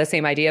they all had the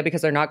same idea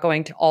because they're not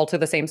going to all to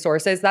the same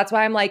sources. That's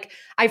why I'm like,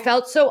 I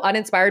felt so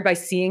uninspired by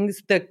seeing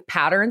the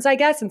patterns, I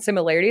guess, and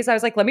similarities. I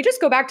was like, let me just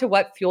go back to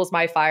what fuels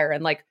my fire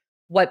and like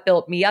what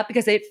built me up,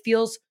 because it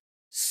feels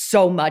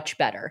so much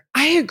better.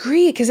 I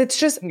agree, because it's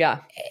just,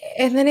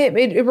 and then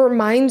it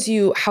reminds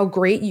you how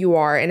great you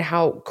are and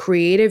how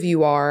creative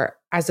you are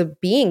as a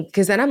being.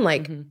 Because then I'm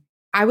like,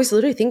 I was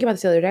literally thinking about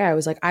this the other day. I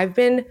was like, I've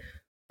been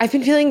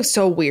feeling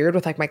so weird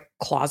with like my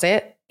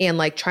closet and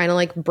like trying to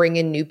like bring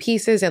in new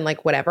pieces and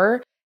like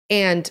whatever.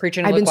 And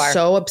I've been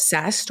so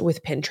obsessed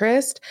with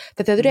Pinterest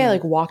that the other day I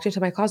like walked into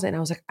my closet and I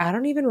was like, I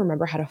don't even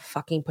remember how to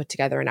fucking put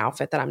together an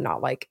outfit that I'm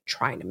not like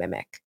trying to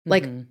mimic.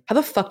 Like, how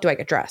the fuck do I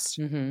get dressed?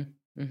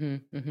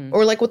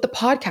 Or like with the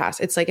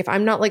podcast, it's like if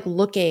I'm not like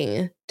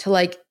looking to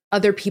like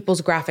other people's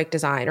graphic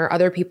design or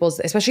other people's,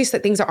 especially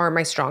things that aren't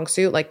my strong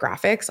suit, like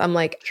graphics, I'm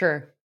like,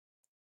 sure,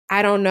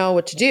 I don't know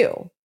what to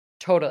do.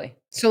 Totally.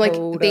 So like,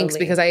 thanks,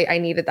 because I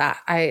needed that.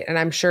 And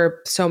I'm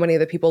sure so many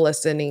of the people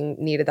listening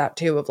needed that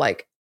too, of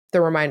like the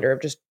reminder of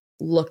just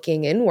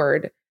looking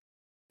inward,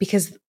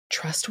 because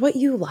trust what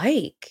you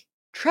like.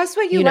 Trust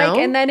what you like.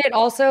 And then it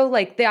also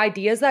like the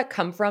ideas that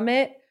come from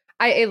it,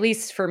 at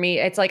least for me,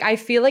 it's like, I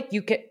feel like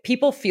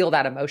people feel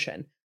that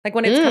emotion. Like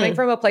when it's coming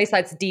from a place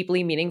that's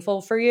deeply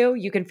meaningful for you,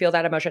 you can feel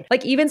that emotion.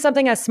 Like even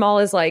something as small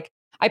as like,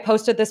 I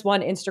posted this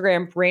one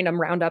Instagram random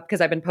roundup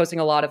because I've been posting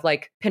a lot of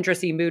like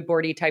Pinteresty mood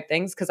boardy type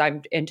things because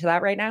I'm into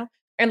that right now.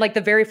 And like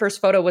the very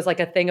first photo was like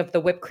a thing of the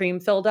whipped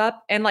cream filled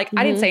up. And like,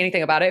 I didn't say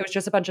anything about it. It was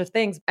just a bunch of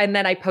things. And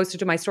then I posted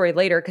to my story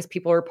later because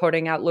people were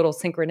putting out little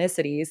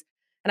synchronicities.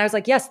 And I was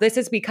like, yes, this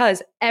is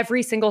because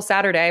every single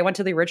Saturday I went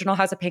to the original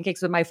House of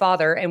Pancakes with my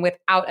father. And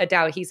without a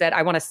doubt, he said,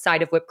 I want a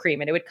side of whipped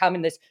cream. And it would come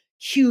in this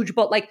huge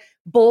bowl, like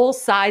bowl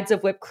sides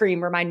of whipped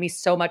cream remind me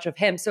so much of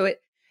him. So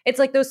it's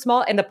like those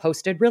small, and the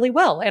post did really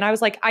well. And I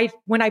was like,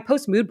 when I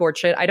post mood board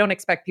shit, I don't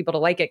expect people to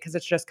like it because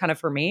it's just kind of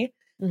for me,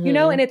 you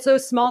know? And it's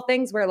those small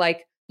things where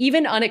like,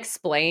 even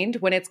unexplained,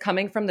 when it's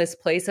coming from this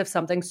place of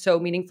something so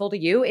meaningful to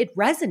you, it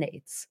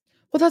resonates.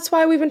 Well, that's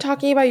why we've been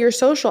talking about your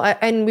social,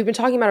 and we've been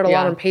talking about it a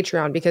lot on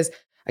Patreon, because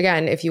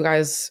again, if you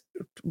guys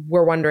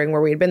were wondering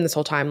where we had been this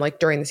whole time, like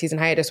during the season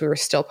hiatus, we were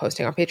still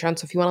posting on Patreon.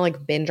 So if you want to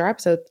like binge our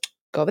episodes,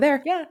 go over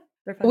there. Yeah.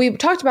 We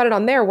talked about it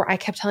on there where I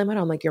kept telling my,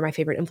 I'm like, you're my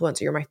favorite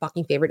influencer. You're my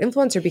fucking favorite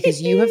influencer,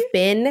 because you have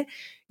been,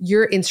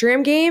 your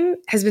Instagram game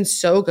has been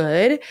so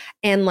good,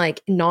 and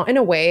like not in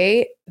a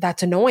way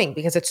that's annoying,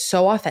 because it's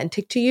so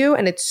authentic to you.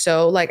 And it's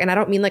so like, and I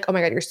don't mean like, oh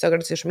my God, you're so good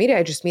at social media.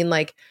 I just mean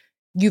like,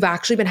 you've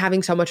actually been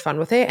having so much fun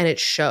with it, and it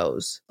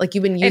shows. Like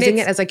you've been using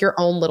it as like your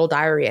own little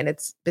diary, and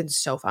it's been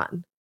so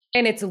fun.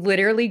 And it's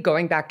literally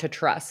going back to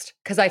trust,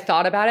 because I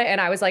thought about it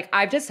and I was like,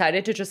 I've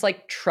decided to just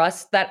like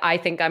trust that I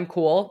think I'm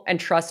cool and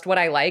trust what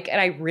I like.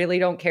 And I really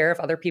don't care if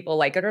other people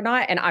like it or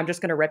not. And I'm just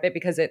going to rip it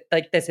because it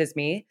like, this is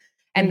me.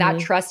 And that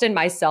trust in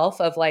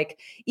myself of like,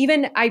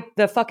 even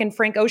the fucking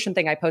Frank Ocean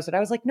thing I posted, I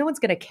was like, no one's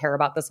going to care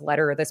about this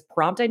letter or this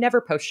prompt. I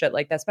never post shit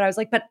like this, but I was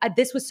like, but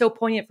this was so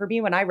poignant for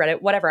me when I read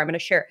it, whatever, I'm going to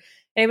share it.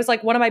 And it was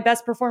like one of my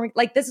best performing,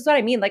 like, this is what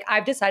I mean. Like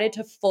I've decided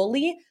to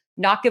fully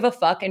not give a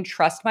fuck and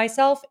trust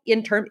myself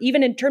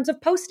even in terms of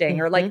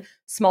posting or like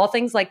small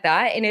things like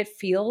that. And it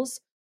feels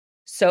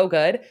so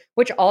good,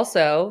 which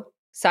also,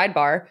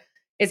 sidebar,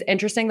 is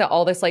interesting that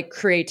all this like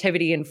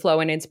creativity and flow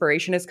and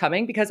inspiration is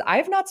coming, because I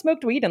have not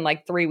smoked weed in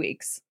like 3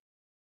 weeks.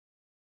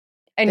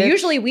 And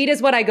usually weed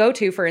is what I go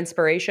to for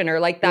inspiration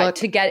or like that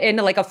to get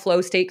into like a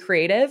flow state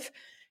creative.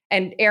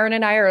 And Aaron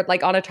and I are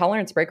like on a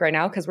tolerance break right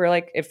now because we're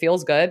like, it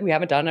feels good. We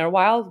haven't done it in a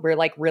while. We're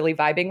like really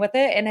vibing with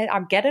it. And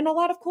I'm getting a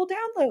lot of cool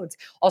downloads.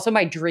 Also,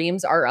 my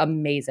dreams are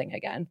amazing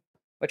again.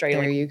 which I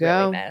really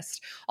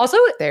missed. Also,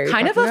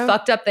 kind of a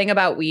fucked up thing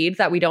about weed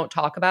that we don't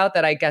talk about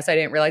that I guess I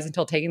didn't realize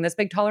until taking this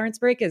big tolerance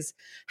break is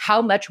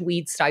how much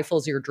weed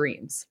stifles your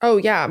dreams. Oh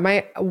yeah,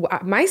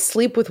 my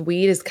sleep with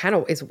weed is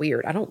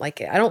weird. I don't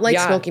like it. I don't like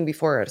smoking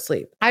before I go to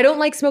sleep. I don't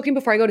like smoking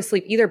before I go to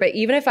sleep either, but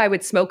even if I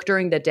would smoke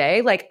during the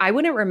day, like I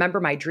wouldn't remember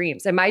my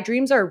dreams. And my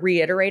dreams are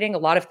reiterating a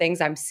lot of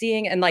things I'm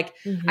seeing, and like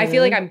I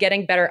feel like I'm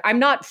getting better. I'm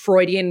not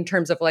Freudian in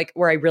terms of like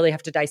where I really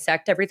have to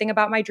dissect everything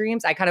about my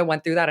dreams. I kind of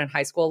went through that in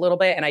high school a little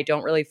bit, and I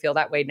don't really feel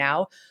that way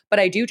now. But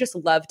I do just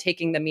love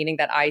taking the meaning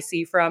that I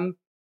see from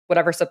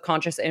whatever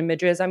subconscious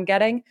images I'm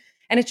getting.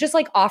 And it's just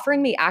like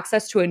offering me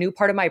access to a new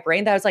part of my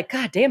brain that I was like,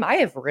 God damn, I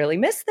have really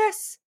missed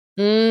this.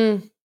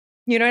 You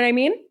know what I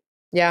mean?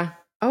 Yeah.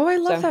 Oh, I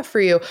love that for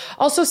you.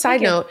 Also,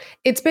 side note,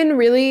 it's been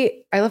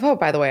really, I love how,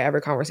 by the way,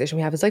 every conversation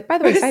we have is like, by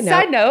the way,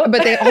 side note.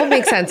 But they all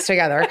make sense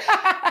together.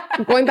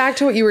 Going back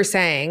to what you were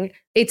saying,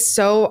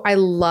 I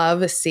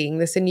love seeing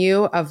this in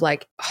you of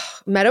like,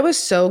 Meta was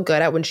so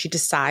good at when she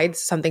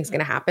decides something's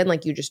going to happen,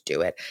 like you just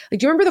do it. Like,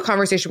 do you remember the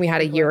conversation we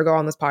had a year ago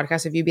on this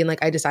podcast of you being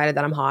like, I decided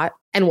that I'm hot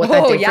and what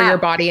that did for your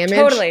body image?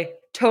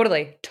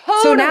 Totally.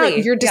 So now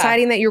you're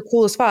deciding that you're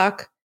cool as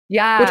fuck.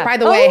 Yeah. Which, by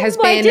the way, has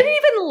been. I didn't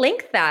even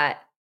link that.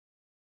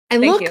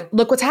 And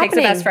look what's happening.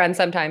 Takes a best friend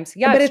sometimes.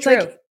 Yeah, but it's true.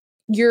 Like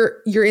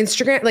your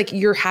Instagram, like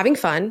you're having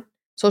fun.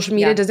 Social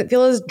media doesn't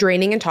feel as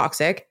draining and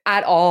toxic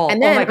at all.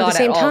 And then at the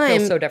same time,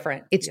 feels so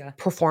different. It's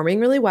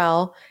performing really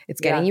well. It's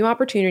getting you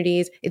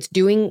opportunities. It's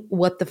doing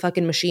what the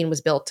fucking machine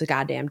was built to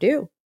goddamn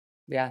do.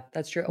 Yeah,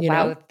 that's true. You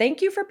know?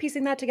 Thank you for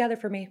piecing that together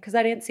for me because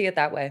I didn't see it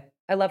that way.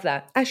 I love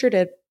that. I sure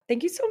did.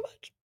 Thank you so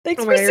much.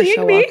 Thanks for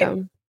seeing me.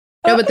 Welcome.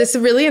 No, but this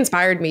really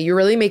inspired me. You're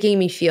really making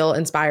me feel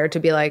inspired to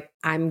be like,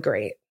 I'm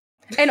great.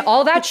 And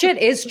all that shit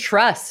is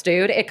trust,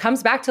 dude. It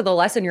comes back to the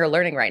lesson you're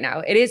learning right now.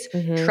 It is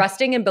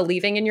trusting and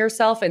believing in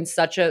yourself in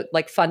such a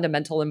like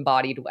fundamental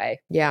embodied way.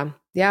 Yeah.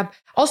 Yeah.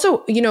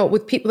 Also, you know,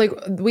 with people, like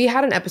we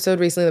had an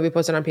episode recently that we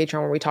posted on Patreon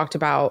where we talked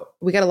about,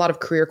 we got a lot of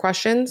career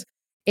questions.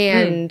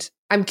 And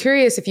I'm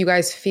curious if you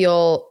guys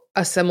feel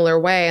a similar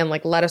way, and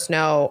like, let us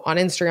know on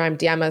Instagram,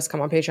 DM us,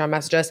 come on Patreon,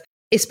 message us,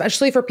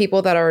 especially for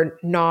people that are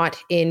not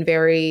in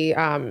very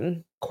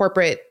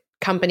corporate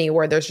company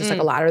where there's just like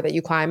a ladder that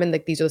you climb and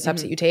like these are the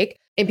steps that you take.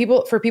 And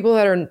for people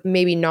that are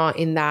maybe not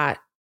in that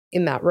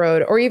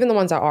road, or even the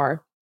ones that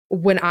are,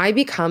 when I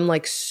become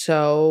like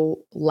so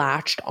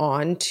latched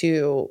on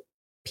to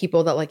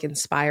people that like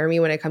inspire me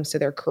when it comes to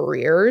their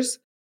careers,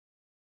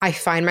 I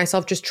find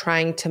myself just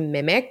trying to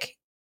mimic.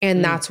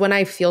 And that's when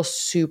I feel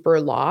super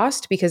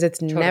lost because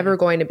it's never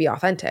going to be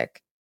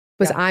authentic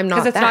because I'm not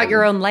them. Because it's not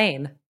your own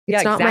lane.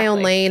 It's not my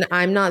own lane.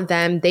 I'm not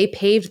them. They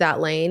paved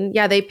that lane.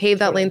 Yeah, they paved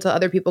that lane so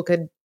other people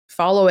could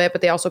follow it,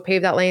 but they also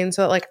paved that lane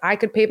so that like I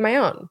could pave my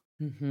own.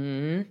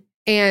 And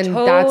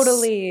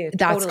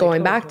that's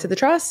going back to the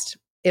trust.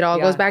 It all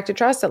goes back to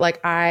trust that like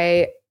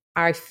I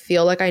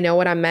feel like I know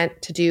what I'm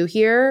meant to do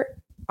here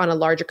on a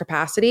larger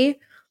capacity.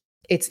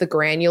 It's the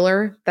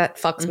granular that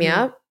fucks me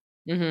up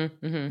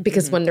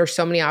because when there's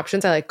so many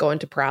options, I like go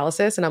into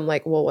paralysis and I'm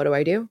like, well, what do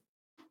I do?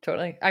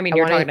 Totally. I mean,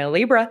 you're talking to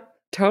Libra.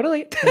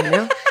 Totally. You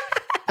know?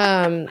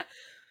 And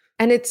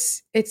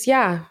it's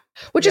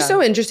which is so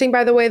interesting,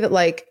 by the way, that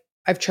like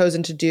I've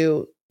chosen to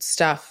do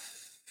stuff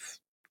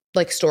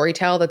like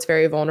storytell that's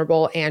very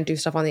vulnerable and do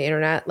stuff on the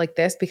internet like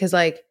this because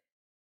like,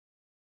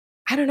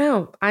 I don't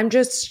know, I'm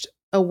just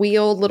a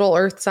wheeled little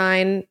earth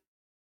sign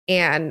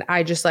and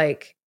I just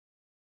like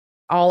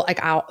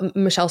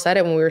Michelle said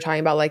it when we were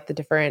talking about like the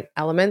different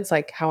elements,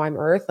 like how I'm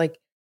earth, like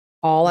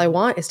all I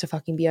want is to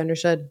fucking be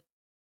understood.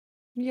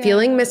 Yeah.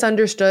 Feeling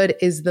misunderstood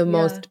is the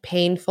most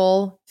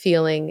painful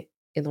feeling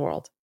in the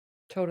world.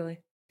 Totally.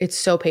 It's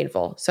so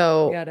painful.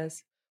 So yeah, it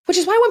is. Which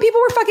is why when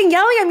people were fucking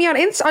yelling at me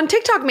on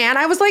TikTok, man,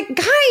 I was like,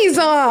 guys,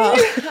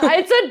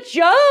 it's a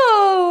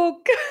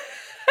joke.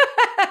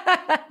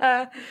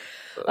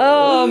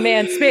 Oh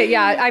man,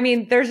 yeah. I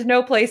mean, there's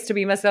no place to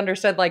be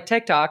misunderstood like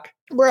TikTok,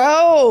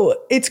 bro.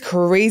 It's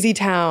crazy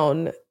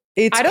town.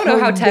 I don't know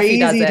how Teffy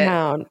does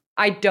it.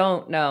 I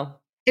don't know.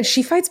 And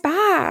she fights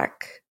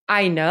back.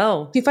 I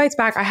know she fights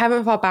back. I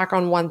haven't fought back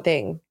on one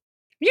thing.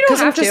 You don't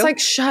have I'm just to. like,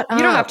 shut up.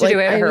 You don't have to do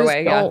it her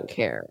way. I don't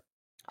care.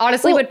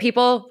 Honestly, when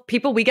people,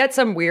 we get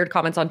some weird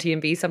comments on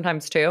TMV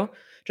sometimes too,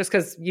 just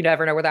because you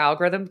never know where the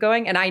algorithm's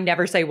going. And I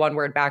never say one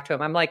word back to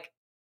them. I'm like,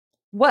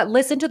 what?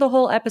 Listen to the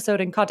whole episode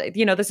in context.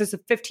 You know, this is a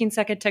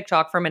 15-second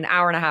TikTok from an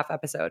hour and a half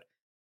episode.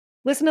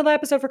 Listen to the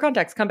episode for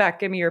context. Come back.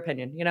 Give me your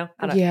opinion. You know?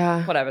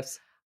 Whatever.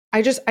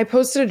 I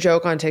posted a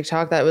joke on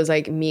TikTok that was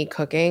like me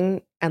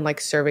cooking and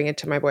like serving it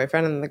to my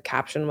boyfriend. And the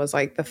caption was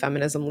like the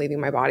feminism leaving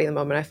my body the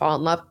moment I fall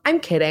in love. I'm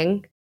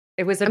kidding.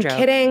 It was a joke. I'm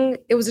kidding.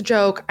 It was a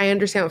joke. I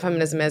understand what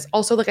feminism is.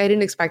 Also, like I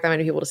didn't expect that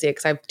many people to see it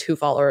because I have 2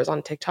 followers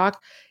on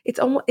TikTok. It's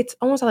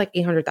almost at like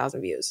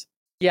 800,000 views.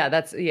 Yeah,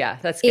 that's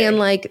scary. And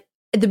like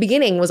at the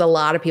beginning was a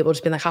lot of people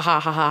just being like, ha ha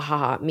ha ha ha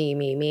ha,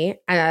 me.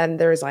 And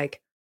there's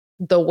like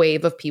the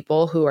wave of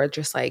people who are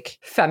just like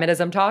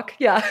feminism talk.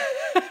 Yeah.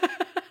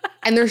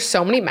 And there's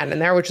so many men in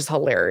there, which is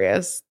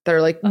hilarious.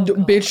 They're like,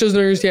 bitch doesn't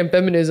understand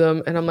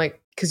feminism. And I'm like,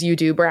 because you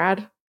do,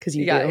 Brad. because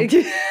you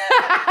do.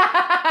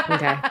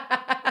 Okay.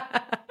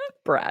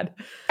 Brad.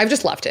 I've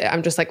just left it.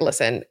 I'm just like,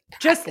 listen.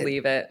 Just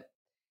leave it.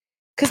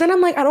 Because then I'm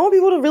like, I don't want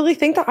people to really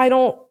think that I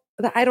don't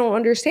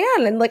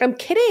understand. And like, I'm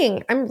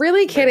kidding. I'm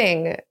really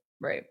kidding.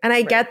 Right. And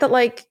I get that,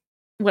 like,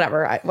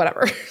 whatever.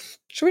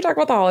 Should we talk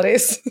about the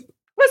holidays?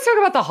 Let's talk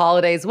about the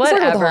holidays. Whatever.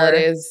 Let's talk about the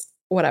holidays.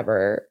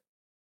 Whatever,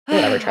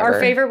 Trevor. Our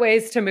favorite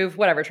ways to move,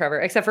 whatever, Trevor.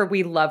 Except for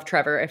we love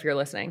Trevor if you're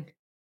listening.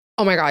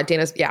 Oh my God,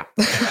 Dana's, yeah.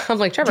 I'm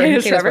like, Trevor.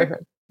 Dana's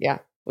Trevor. Yeah,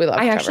 we love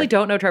Trevor. I actually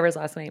don't know Trevor's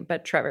last name,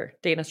 but Trevor.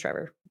 Dana's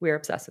Trevor. We're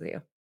obsessed with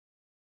you.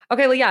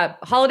 Okay, well, yeah,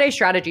 holiday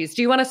strategies.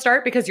 Do you want to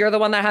start because you're the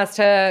one that has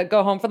to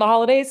go home for the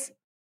holidays?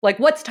 Like,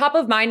 what's top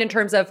of mind in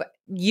terms of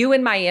you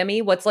in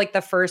Miami? What's like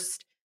the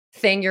first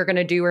thing you're going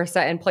to do or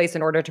set in place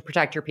in order to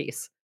protect your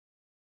peace?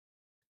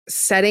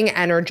 Setting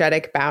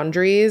energetic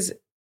boundaries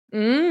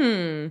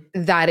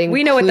that include,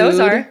 we know what those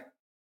are.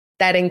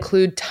 That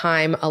include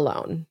time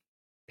alone.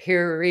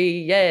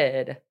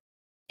 Period.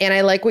 And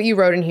I like what you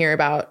wrote in here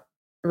about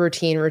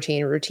routine.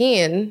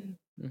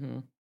 Mm-hmm.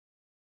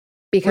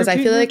 Because I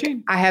feel like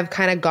I have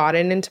kind of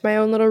gotten into my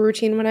own little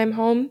routine when I'm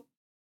home.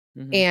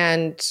 Mm-hmm.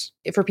 And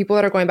for people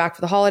that are going back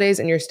for the holidays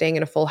and you're staying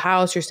in a full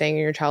house, you're staying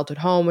in your childhood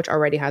home, which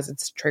already has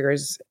its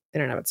triggers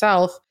in and of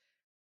itself.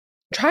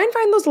 Try and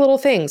find those little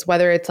things,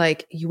 whether it's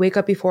like you wake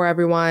up before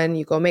everyone,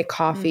 you go make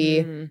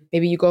coffee,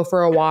 maybe you go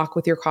for a walk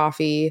with your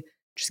coffee,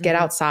 just get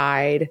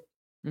outside.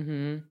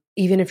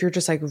 Even if you're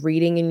just like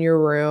reading in your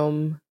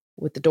room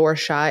with the door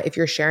shut, if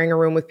you're sharing a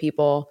room with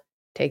people,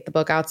 take the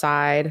book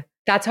outside.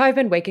 That's how I've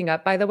been waking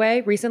up, by the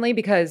way, recently,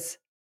 because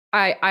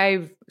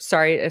I've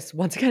sorry, it's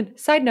once again,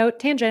 side note,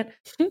 tangent.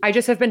 I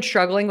just have been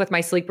struggling with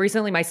my sleep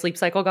recently. My sleep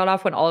cycle got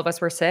off when all of us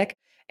were sick.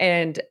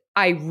 And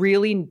I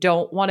really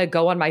don't want to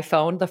go on my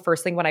phone the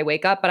first thing when I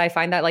wake up. But I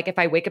find that like if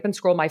I wake up and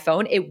scroll my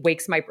phone, it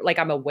wakes my, like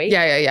I'm awake.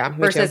 Yeah.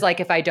 Versus like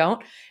if I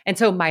don't. And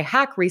so my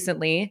hack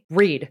recently,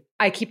 read.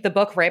 I keep the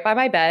book right by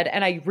my bed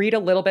and I read a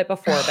little bit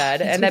before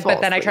bed. And then,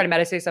 but then I try to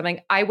meditate something.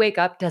 I wake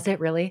up. Does it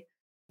really?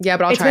 Yeah,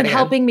 but it's been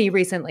helping me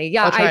recently.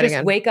 Yeah, I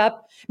just wake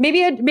up.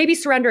 Maybe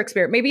Surrender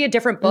Experiment. Maybe a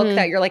different book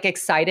that you're like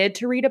excited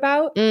to read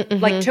about.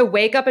 Like to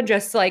wake up and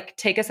just like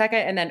take a second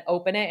and then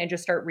open it and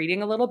just start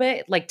reading a little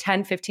bit, like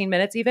 10, 15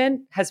 minutes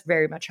even, has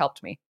very much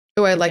helped me.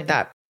 Oh, I like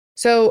that.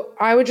 So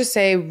I would just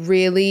say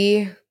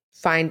really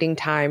finding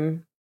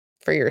time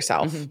for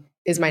yourself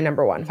is my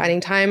number one.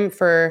 Finding time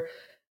for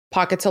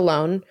pockets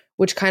alone,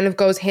 which kind of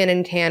goes hand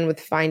in hand with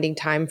finding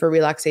time for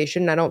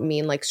relaxation. And I don't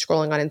mean like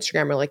scrolling on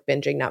Instagram or like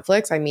binging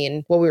Netflix. I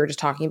mean what we were just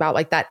talking about,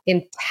 like that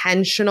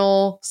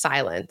intentional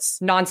silence.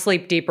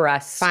 Non-sleep deep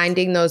rest.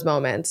 Finding those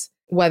moments,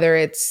 whether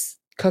it's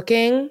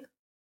cooking,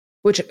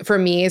 which for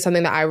me is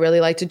something that I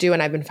really like to do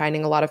and I've been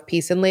finding a lot of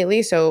peace in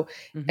lately. So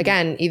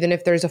again, even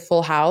if there's a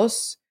full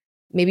house,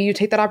 maybe you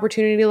take that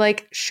opportunity to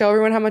like show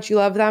everyone how much you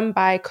love them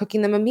by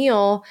cooking them a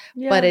meal,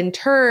 but in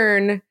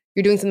turn,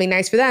 you're doing something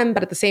nice for them,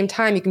 but at the same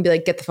time, you can be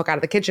like, get the fuck out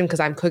of the kitchen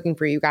because I'm cooking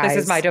for you guys.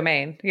 This is my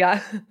domain.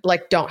 Yeah.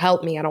 Like, don't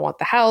help me. I don't want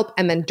the help.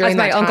 And then during as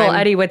that my Uncle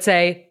Eddie would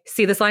say,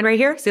 see this line right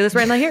here? See this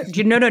line here?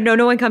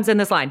 No one comes in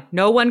this line.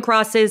 No one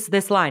crosses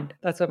this line.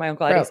 That's what my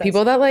Uncle Eddie says.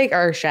 People that like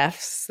are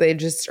chefs, they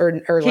just,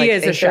 or like he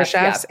is a chef.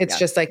 Chefs. It's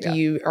just like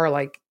you are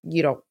like,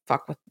 you don't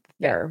fuck with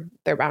their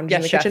boundaries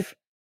in the kitchen.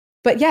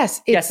 But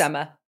yes, it's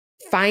Emma.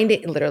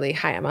 Finding, literally,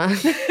 hi Emma,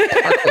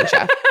 our queen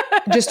chef.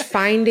 Just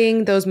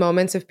finding those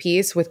moments of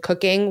peace with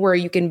cooking where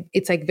you can,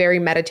 it's like very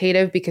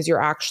meditative because you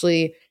have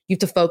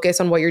to focus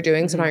on what you're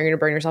doing. So now you're going to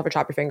burn yourself or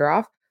chop your finger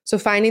off. So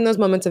finding those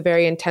moments of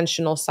very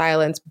intentional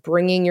silence,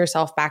 bringing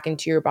yourself back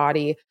into your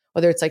body,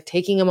 whether it's like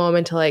taking a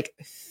moment to like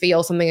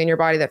feel something in your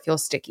body that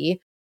feels sticky.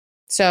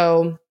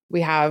 So we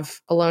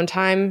have alone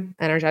time,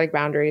 energetic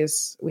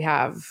boundaries. We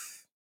have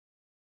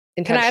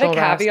intentional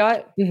Can I add a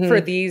caveat for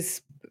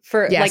these?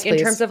 Yes, like in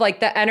please. terms of like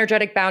the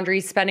energetic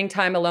boundaries, spending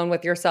time alone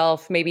with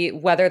yourself, maybe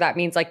whether that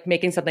means like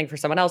making something for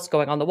someone else,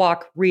 going on the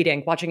walk,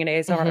 reading, watching an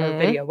ASMR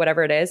video,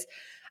 whatever it is.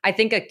 I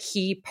think a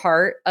key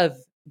part of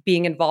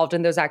being involved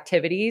in those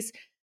activities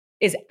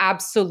is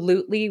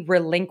absolutely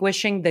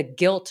relinquishing the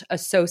guilt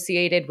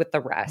associated with the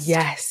rest.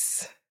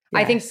 Yes.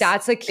 I think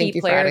that's a key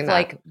player of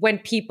like when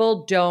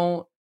people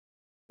don't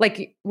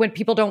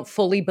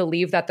fully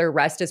believe that their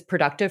rest is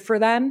productive for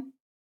them.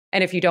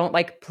 And if you don't,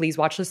 like, please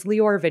watch this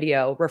Lior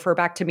video, refer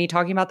back to me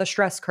talking about the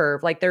stress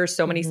curve. Like there's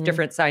so many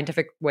different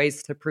scientific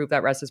ways to prove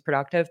that rest is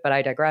productive, but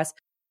I digress.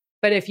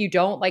 But if you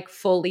don't like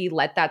fully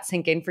let that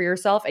sink in for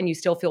yourself and you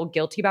still feel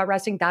guilty about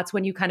resting, that's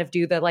when you kind of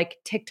do the like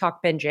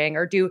TikTok binging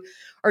or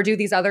do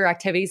these other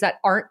activities that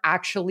aren't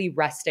actually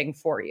resting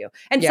for you.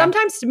 And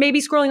sometimes maybe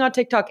scrolling on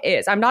TikTok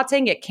is. I'm not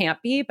saying it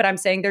can't be, but I'm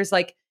saying there's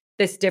like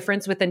this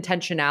difference with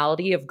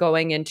intentionality of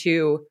going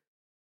into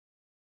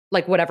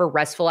like whatever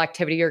restful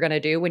activity you're going to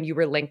do when you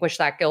relinquish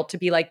that guilt to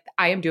be like,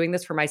 I am doing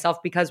this for myself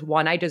because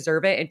one, I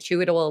deserve it. And two,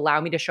 it will allow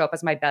me to show up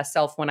as my best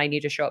self when I need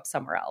to show up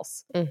somewhere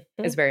else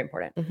is very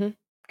important.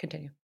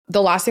 Continue.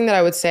 The last thing that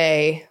I would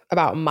say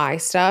about my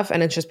stuff,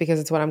 and it's just because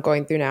it's what I'm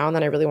going through now, and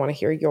then I really want to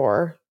hear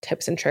your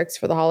tips and tricks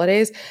for the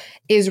holidays,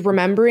 is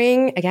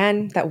remembering,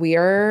 again, that we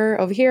are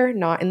over here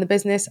not in the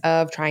business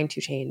of trying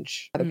to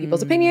change other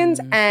people's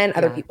opinions and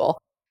other people.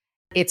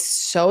 It's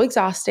so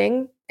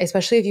exhausting,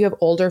 especially if you have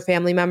older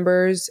family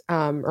members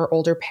or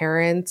older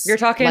parents. You're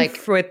talking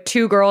with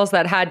two girls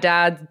that had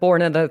dads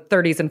born in the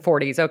 30s and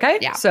 40s, okay?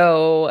 Yeah.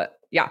 So,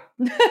 yeah.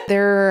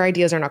 Their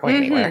ideas are not going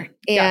anywhere.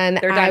 And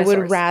I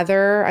would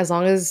rather, as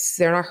long as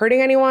they're not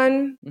hurting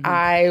anyone,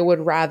 I would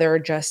rather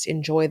just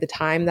enjoy the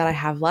time that I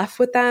have left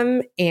with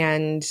them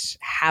and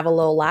have a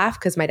little laugh,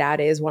 because my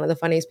dad is one of the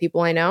funniest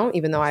people I know,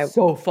 even though I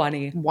want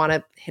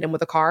to hit him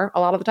with a car a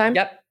lot of the time.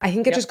 Yep. I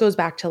think it just goes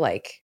back to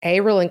like, A,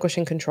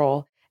 relinquishing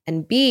control,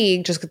 and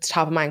B, just gets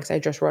top of mind because I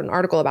just wrote an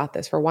article about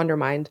this for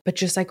Wondermind, but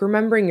just like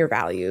remembering your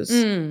values.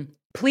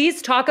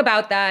 Please talk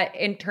about that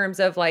in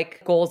terms of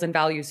like goals and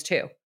values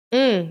too.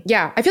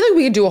 Yeah, I feel like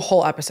we could do a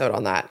whole episode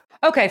on that.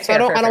 Okay, so I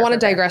don't want to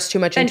digress too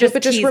much into it,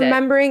 but just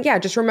remembering,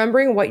 just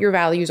remembering what your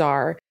values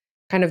are,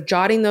 kind of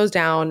jotting those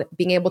down,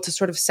 being able to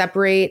sort of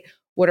separate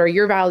what are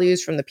your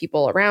values from the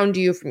people around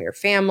you, from your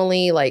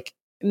family, like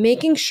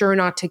making sure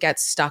not to get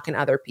stuck in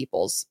other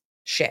people's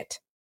shit.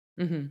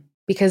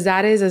 Because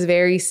that is a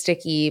very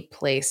sticky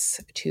place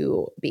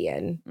to be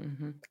in.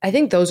 I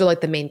think those are like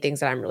the main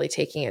things that I'm really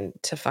taking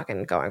into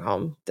fucking going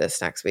home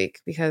this next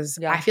week, because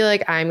I feel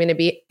like I'm going to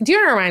be, do you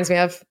know what it reminds me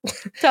of?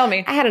 Tell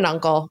me. I had an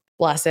uncle,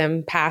 bless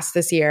him, passed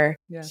this year.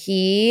 Yeah.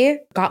 He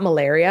got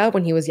malaria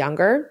when he was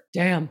younger.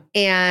 Damn.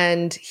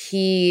 And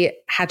he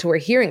had to wear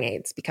hearing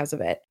aids because of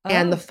it.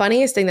 And the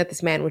funniest thing that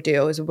this man would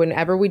do is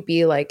whenever we'd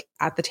be like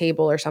at the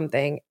table or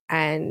something,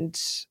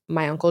 and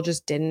my uncle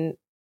just didn't,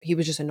 he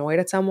was just annoyed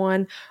at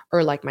someone,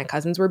 or like my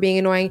cousins were being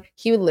annoying,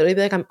 he would literally be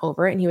like, I'm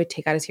over it. And he would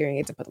take out his hearing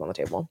aids and put them on the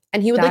table.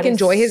 And he would like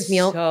enjoy his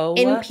meal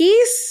in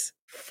peace.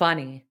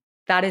 Funny.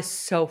 That is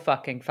so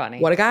fucking funny.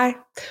 What a guy.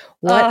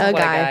 What a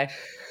guy.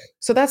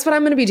 So that's what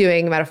I'm going to be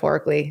doing,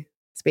 metaphorically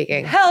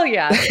speaking. Hell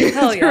yeah.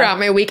 Hell yeah. Throughout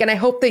my week. And I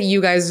hope that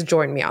you guys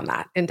join me on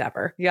that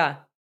endeavor. Yeah.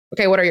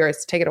 Okay. What are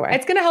yours? Take it away.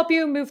 It's going to help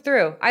you move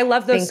through. I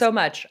love those so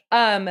much.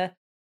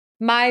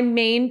 My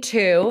main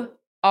two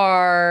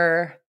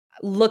are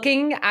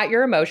looking at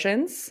your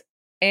emotions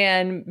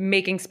and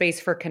making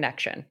space for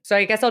connection. So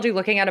I guess I'll do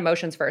looking at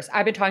emotions first.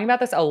 I've been talking about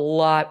this a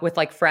lot with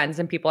like friends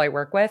and people I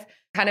work with,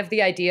 kind of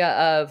the idea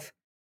of,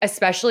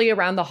 especially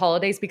around the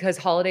holidays, because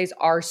holidays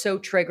are so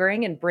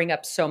triggering and bring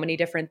up so many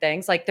different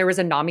things. Like there was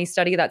a NAMI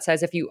study that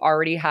says if you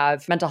already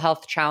have mental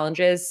health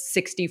challenges,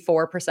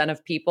 64%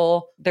 of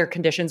people, their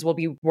conditions will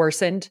be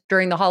worsened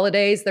during the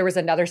holidays. There was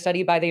another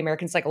study by the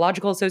American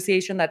Psychological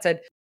Association that said,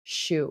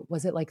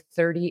 was it like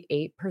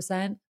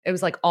 38%? It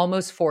was like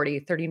almost 40,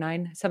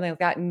 39, something like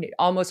that. And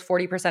almost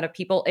 40% of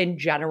people in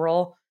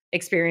general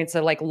experience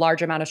a like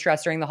large amount of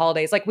stress during the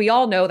holidays. Like we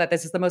all know that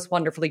this is the most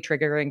wonderfully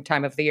triggering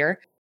time of the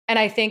year. And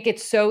I think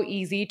it's so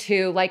easy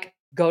to like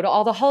go to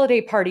all the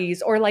holiday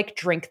parties or like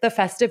drink the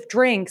festive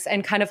drinks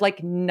and kind of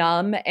like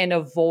numb and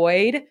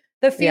avoid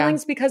the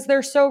feelings because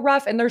they're so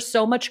rough and there's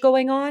so much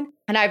going on.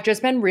 And I've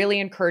just been really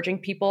encouraging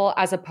people,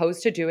 as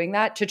opposed to doing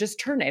that, to just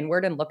turn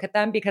inward and look at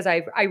them, because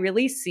I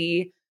really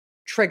see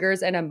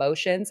triggers and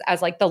emotions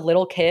as like the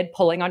little kid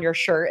pulling on your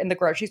shirt in the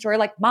grocery store,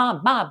 like,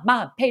 mom,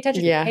 pay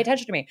attention to me, pay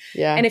attention to me.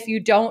 Yeah. And if you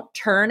don't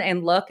turn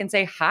and look and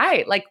say,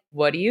 hi, like,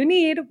 what do you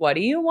need? What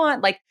do you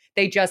want? Like,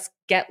 they just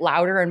get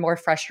louder and more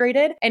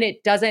frustrated. And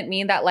it doesn't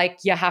mean that like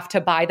you have to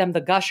buy them the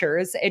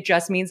gushers. It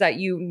just means that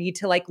you need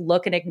to like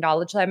look and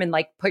acknowledge them and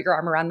like put your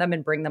arm around them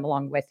and bring them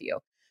along with you.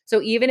 So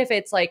even if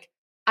it's like,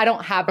 I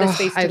don't have the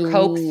space to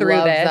cope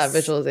through this. That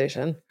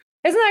visualization.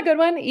 Isn't that a good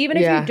one? Even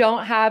if you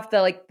don't have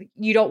the, like,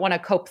 you don't want to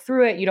cope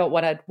through it, you don't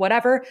want to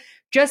whatever,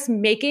 just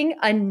making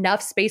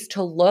enough space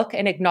to look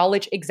and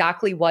acknowledge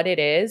exactly what it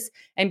is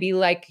and be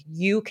like,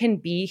 you can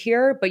be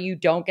here, but you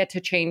don't get to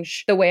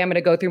change the way I'm going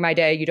to go through my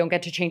day. You don't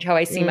get to change how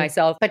I see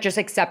myself, but just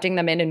accepting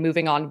them in and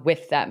moving on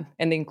with them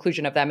and the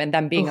inclusion of them and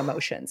them being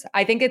emotions.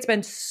 I think it's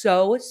been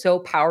so, so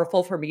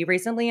powerful for me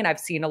recently. And I've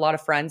seen a lot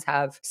of friends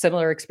have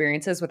similar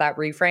experiences with that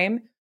reframe.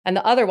 And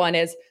the other one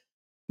is,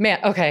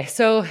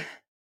 so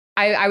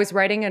I was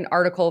writing an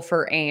article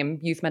for AIM,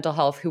 Youth Mental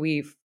Health, who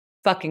we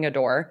fucking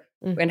adore,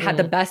 and had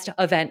the best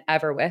event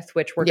ever with,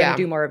 which we're going to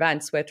do more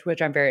events with,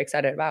 which I'm very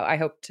excited about. I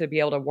hope to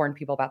be able to warn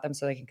people about them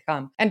so they can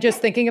come. And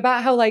just thinking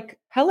about how like,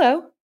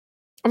 hello.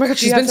 Oh my God,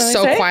 she's been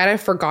so quiet. I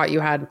forgot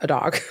you had a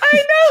dog.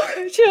 I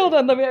know. Hold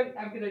on. I'm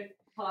going to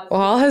pause.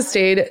 Wall has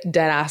stayed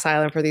dead ass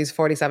silent for these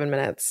 47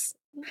 minutes.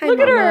 Hi, Look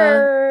Mama. at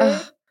her.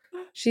 Ugh.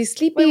 She's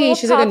sleepy.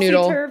 She's like a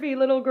noodle. Topsy-turvy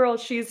little girl.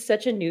 She's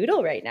such a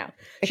noodle right now.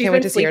 She's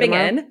been sleeping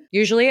in.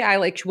 Usually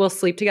we'll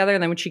sleep together,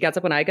 and then when she gets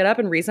up, when I get up,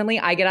 and recently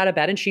I get out of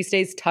bed and she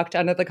stays tucked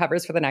under the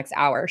covers for the next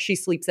hour. She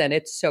sleeps in.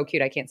 It's so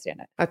cute. I can't stand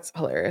it. That's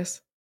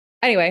hilarious.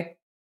 Anyway,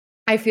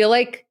 I feel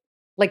like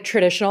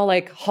traditional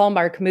like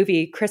Hallmark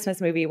movie, Christmas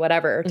movie,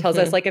 whatever, tells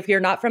us like if you're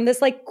not from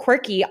this like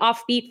quirky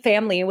offbeat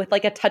family with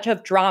like a touch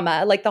of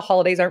drama, like the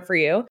holidays aren't for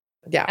you.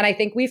 Yeah. And I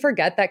think we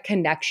forget that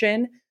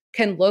connection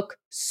can look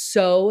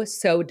so,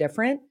 so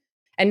different.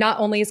 And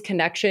not only is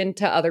connection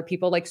to other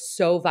people like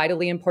so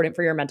vitally important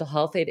for your mental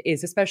health, it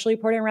is especially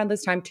important around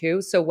this time too.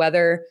 So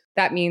whether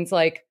that means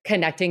like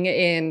connecting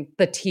in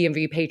the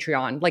TMV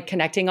Patreon, like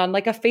connecting on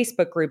like a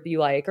Facebook group you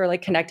like, or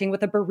like connecting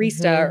with a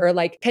barista, or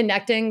like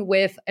connecting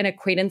with an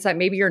acquaintance that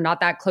maybe you're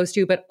not that close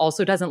to, but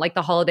also doesn't like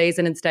the holidays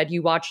and instead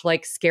you watch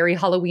like scary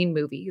Halloween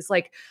movies.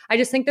 Like, I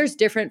just think there's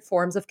different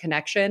forms of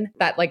connection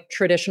that like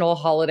traditional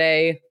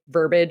holiday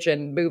verbiage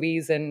and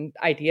movies and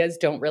ideas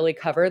don't really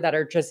cover that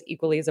are just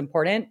equally as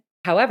important.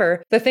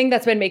 However, the thing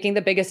that's been making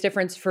the biggest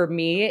difference for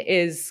me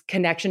is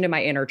connection to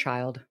my inner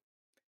child.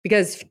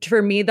 Because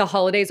for me, the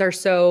holidays are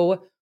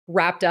so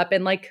wrapped up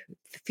in like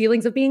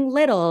feelings of being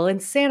little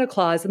and Santa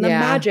Claus and the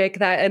magic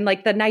that and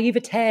like the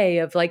naivete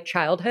of like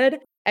childhood.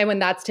 And when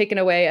that's taken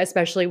away,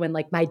 especially when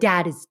like my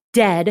dad is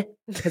dead,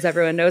 because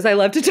everyone knows I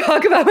love to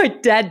talk about my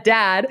dead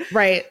dad.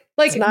 Right.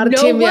 Like it's not a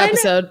TMV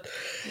episode.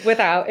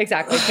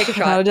 Exactly. Take a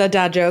shot. Not a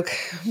dad joke.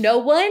 No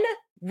one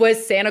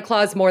was Santa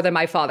Claus more than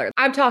my father.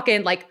 I'm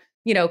talking like,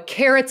 you know,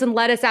 carrots and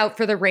lettuce out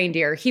for the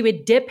reindeer. He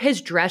would dip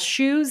his dress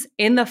shoes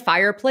in the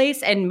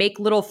fireplace and make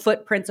little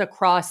footprints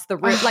across the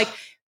room, like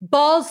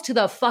balls to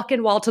the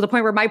fucking wall, to the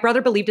point where my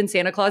brother believed in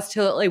Santa Claus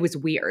till it was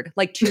weird,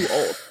 like too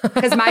old.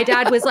 Because my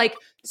dad was like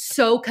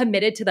so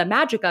committed to the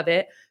magic of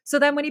it. So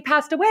then when he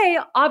passed away,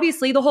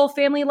 obviously the whole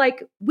family,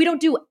 like, we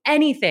don't do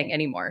anything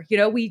anymore. You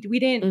know, we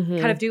didn't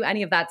kind of do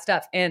any of that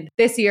stuff. And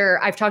this year,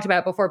 I've talked about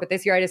it before, but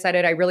this year I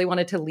decided I really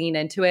wanted to lean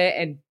into it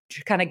and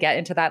kind of get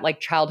into that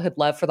like childhood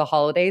love for the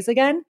holidays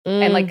again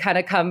and like kind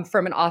of come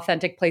from an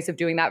authentic place of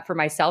doing that for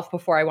myself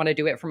before I want to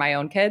do it for my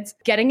own kids.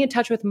 Getting in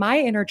touch with my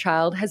inner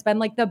child has been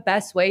like the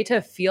best way to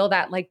feel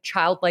that like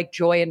childlike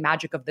joy and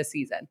magic of the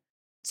season.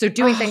 So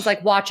doing things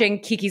like watching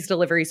Kiki's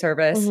Delivery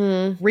Service,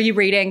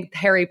 rereading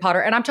Harry Potter,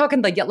 and I'm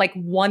talking the like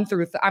 1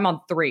 through I'm on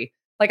 3.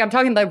 Like I'm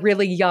talking the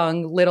really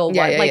young little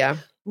one,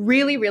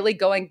 really, really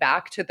going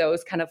back to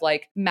those kind of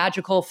like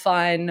magical,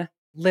 fun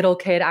little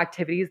kid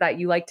activities that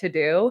you like to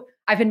do.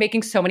 I've been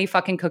making so many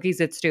fucking cookies,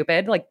 it's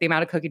stupid. Like the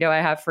amount of cookie dough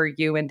I have for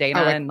you and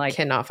Dana, and like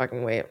cannot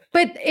fucking wait.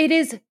 But it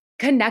is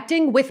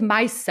connecting with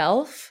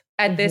myself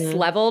at this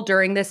level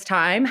during this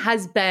time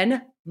has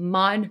been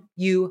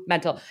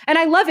monumental. And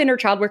I love inner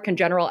child work in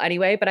general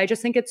anyway, but I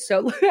just think it's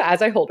so,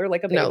 as I hold her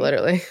like a baby. No,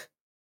 literally.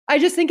 I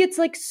just think it's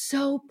like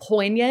so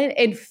poignant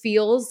and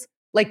feels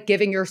like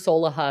giving your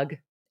soul a hug.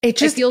 It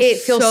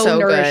feels so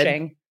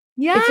nourishing. Good.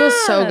 Yeah. It feels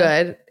so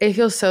good. It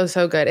feels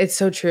so good. It's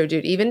so true,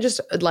 dude. Even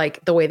just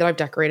like the way that I've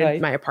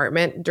decorated my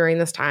apartment during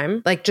this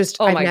time, like just,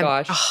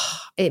 gosh.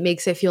 It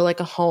makes it feel like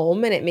a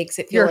home, and it makes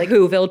it feel your like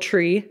Whoville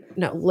tree.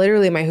 No,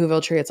 literally my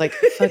Whoville tree. It's like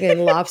fucking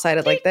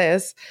lopsided like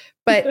this.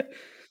 But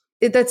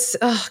that's,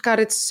 oh God,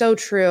 it's so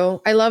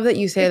true. I love that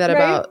you say that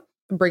about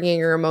bringing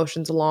your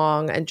emotions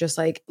along and just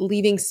like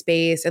leaving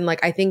space. And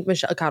like, I think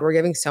we're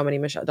giving so many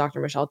Dr.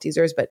 Michelle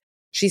teasers, but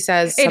she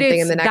says something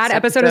in the next that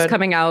episode is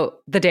coming out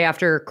the day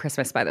after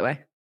Christmas, by the way.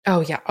 Oh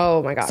yeah.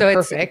 Oh my God. So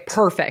perfect. It's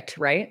perfect,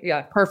 right?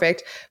 Yeah.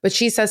 Perfect. But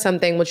she says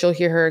something which you'll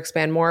hear her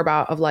expand more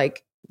about, of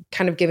like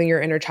kind of giving your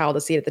inner child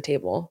a seat at the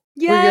table.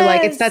 Yeah. Where you're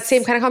like, it's that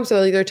same kind of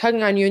concept. Like they're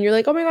tugging on you and you're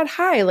like, oh my God,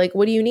 hi. Like,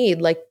 what do you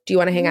need? Like, do you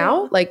want to hang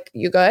out? Like,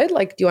 you good?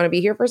 Like, do you want to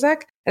be here for a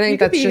sec? And I think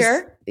that's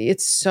just,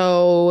 it's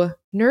so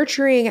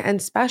nurturing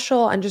and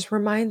special and just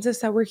reminds us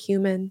that we're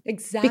human.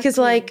 Exactly. Because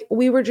like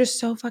we were just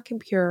so fucking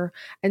pure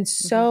and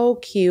so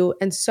cute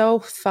and so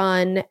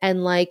fun,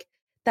 and like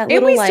that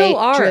little we light still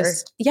are.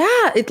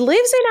 it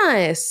lives in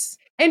us.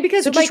 And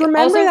because so just remember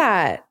also,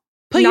 that.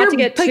 Put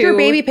your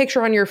baby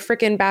picture on your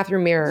freaking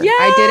bathroom mirror.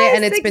 Yes, I did it,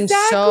 and it's been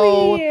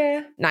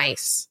so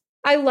nice.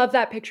 I love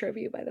that picture of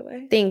you, by the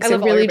way. Thanks.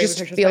 It really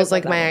just feels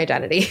like my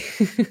identity.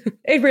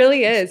 It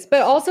really is.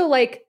 But also,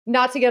 like,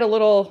 not to get a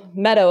little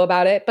meta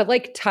about it, but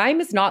like time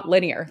is not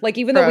linear. Like,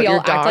 even though we all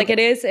act like it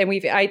is, and way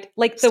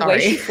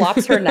she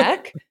flops her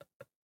neck.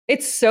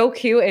 It's so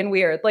cute and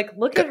weird. Like,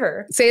 look at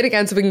her. Say it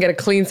again so we can get a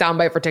clean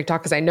soundbite for TikTok,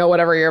 because I know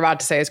whatever you're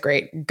about to say is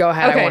great. Go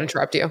ahead. Okay. I won't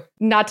interrupt you.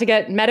 Not to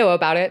get meta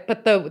about it,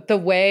 but the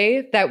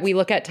way that we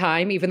look at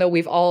time, even though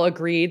we've all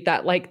agreed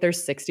that like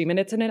there's 60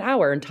 minutes in an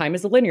hour and time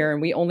is linear and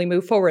we only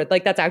move forward,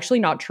 like that's actually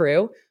not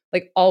true.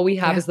 Like all we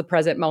have is the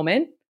present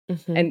moment.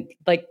 And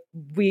like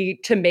we,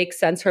 to make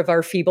sense of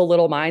our feeble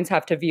little minds,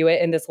 have to view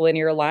it in this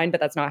linear line,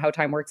 but that's not how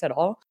time works at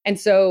all. And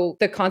so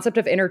the concept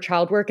of inner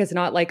child work is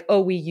not like,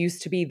 oh, we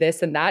used to be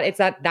this and that. It's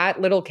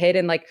that little kid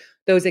and like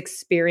those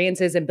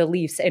experiences and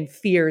beliefs and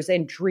fears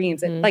and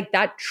dreams and like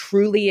that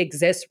truly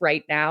exists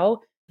right now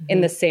in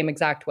the same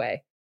exact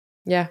way.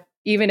 Yeah.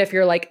 Even if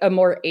you're like a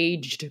more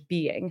aged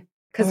being,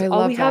 because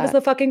all we have is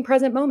the fucking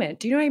present moment.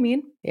 Do you know what I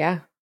mean? Yeah.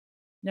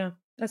 No,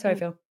 that's how I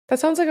feel. That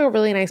sounds like a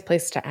really nice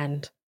place to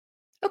end.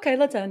 Okay,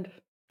 let's end.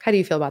 How do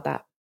you feel about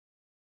that?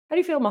 How do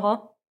you feel,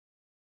 Mahal?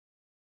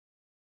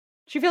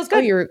 She feels good.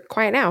 Oh, you're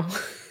quiet now.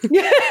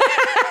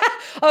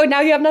 Oh,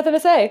 now you have nothing to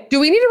say. Do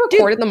we need to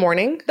record in the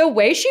morning? The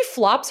way she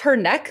flops her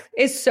neck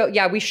is so,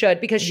 yeah, we should,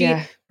 because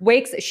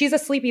she's a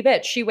sleepy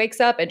bitch. She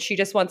wakes up and she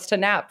just wants to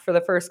nap for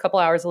the first couple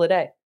hours of the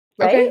day.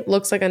 Right? Okay,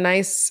 looks like a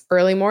nice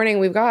early morning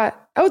we've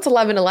got. Oh, it's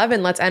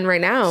 11:11. Let's end right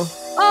now.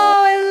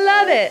 Oh, I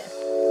love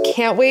it.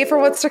 Can't wait for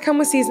what's to come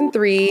with season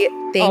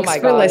 3. Thanks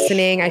for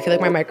listening. I feel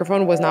like my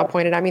microphone was not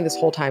pointed at me this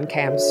whole time.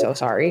 Kay, I'm so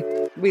sorry.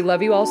 We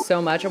love you all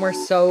so much, and we're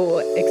so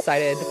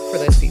excited for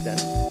this season.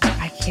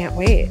 I can't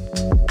wait.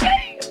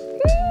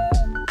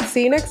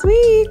 See you next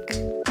week.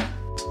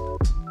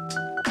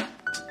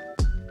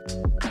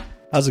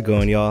 How's it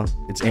going, y'all?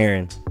 It's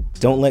Aaron.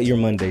 Don't let your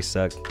Monday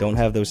suck. Don't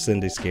have those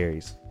Sunday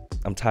scaries.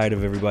 I'm tired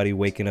of everybody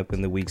waking up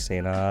in the week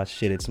saying,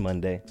 shit, it's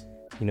Monday.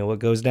 You know what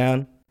goes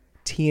down?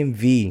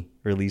 TMV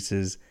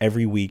releases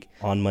every week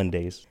on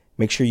Mondays.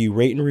 Make sure you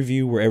rate and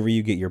review wherever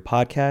you get your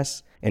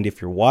podcasts. And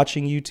if you're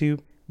watching YouTube,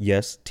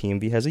 yes,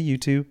 TMV has a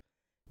YouTube.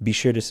 Be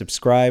sure to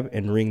subscribe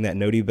and ring that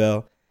noti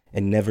bell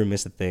and never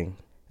miss a thing.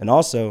 And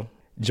also,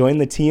 join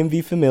the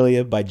TMV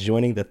Familia by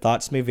joining the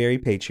Thoughts May Vary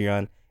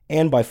Patreon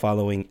and by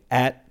following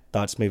at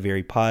Thoughts May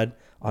Vary Pod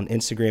on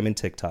Instagram and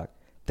TikTok.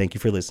 Thank you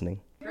for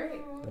listening.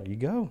 Great. There you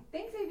go.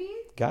 Thanks, AB.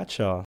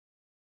 Gotcha.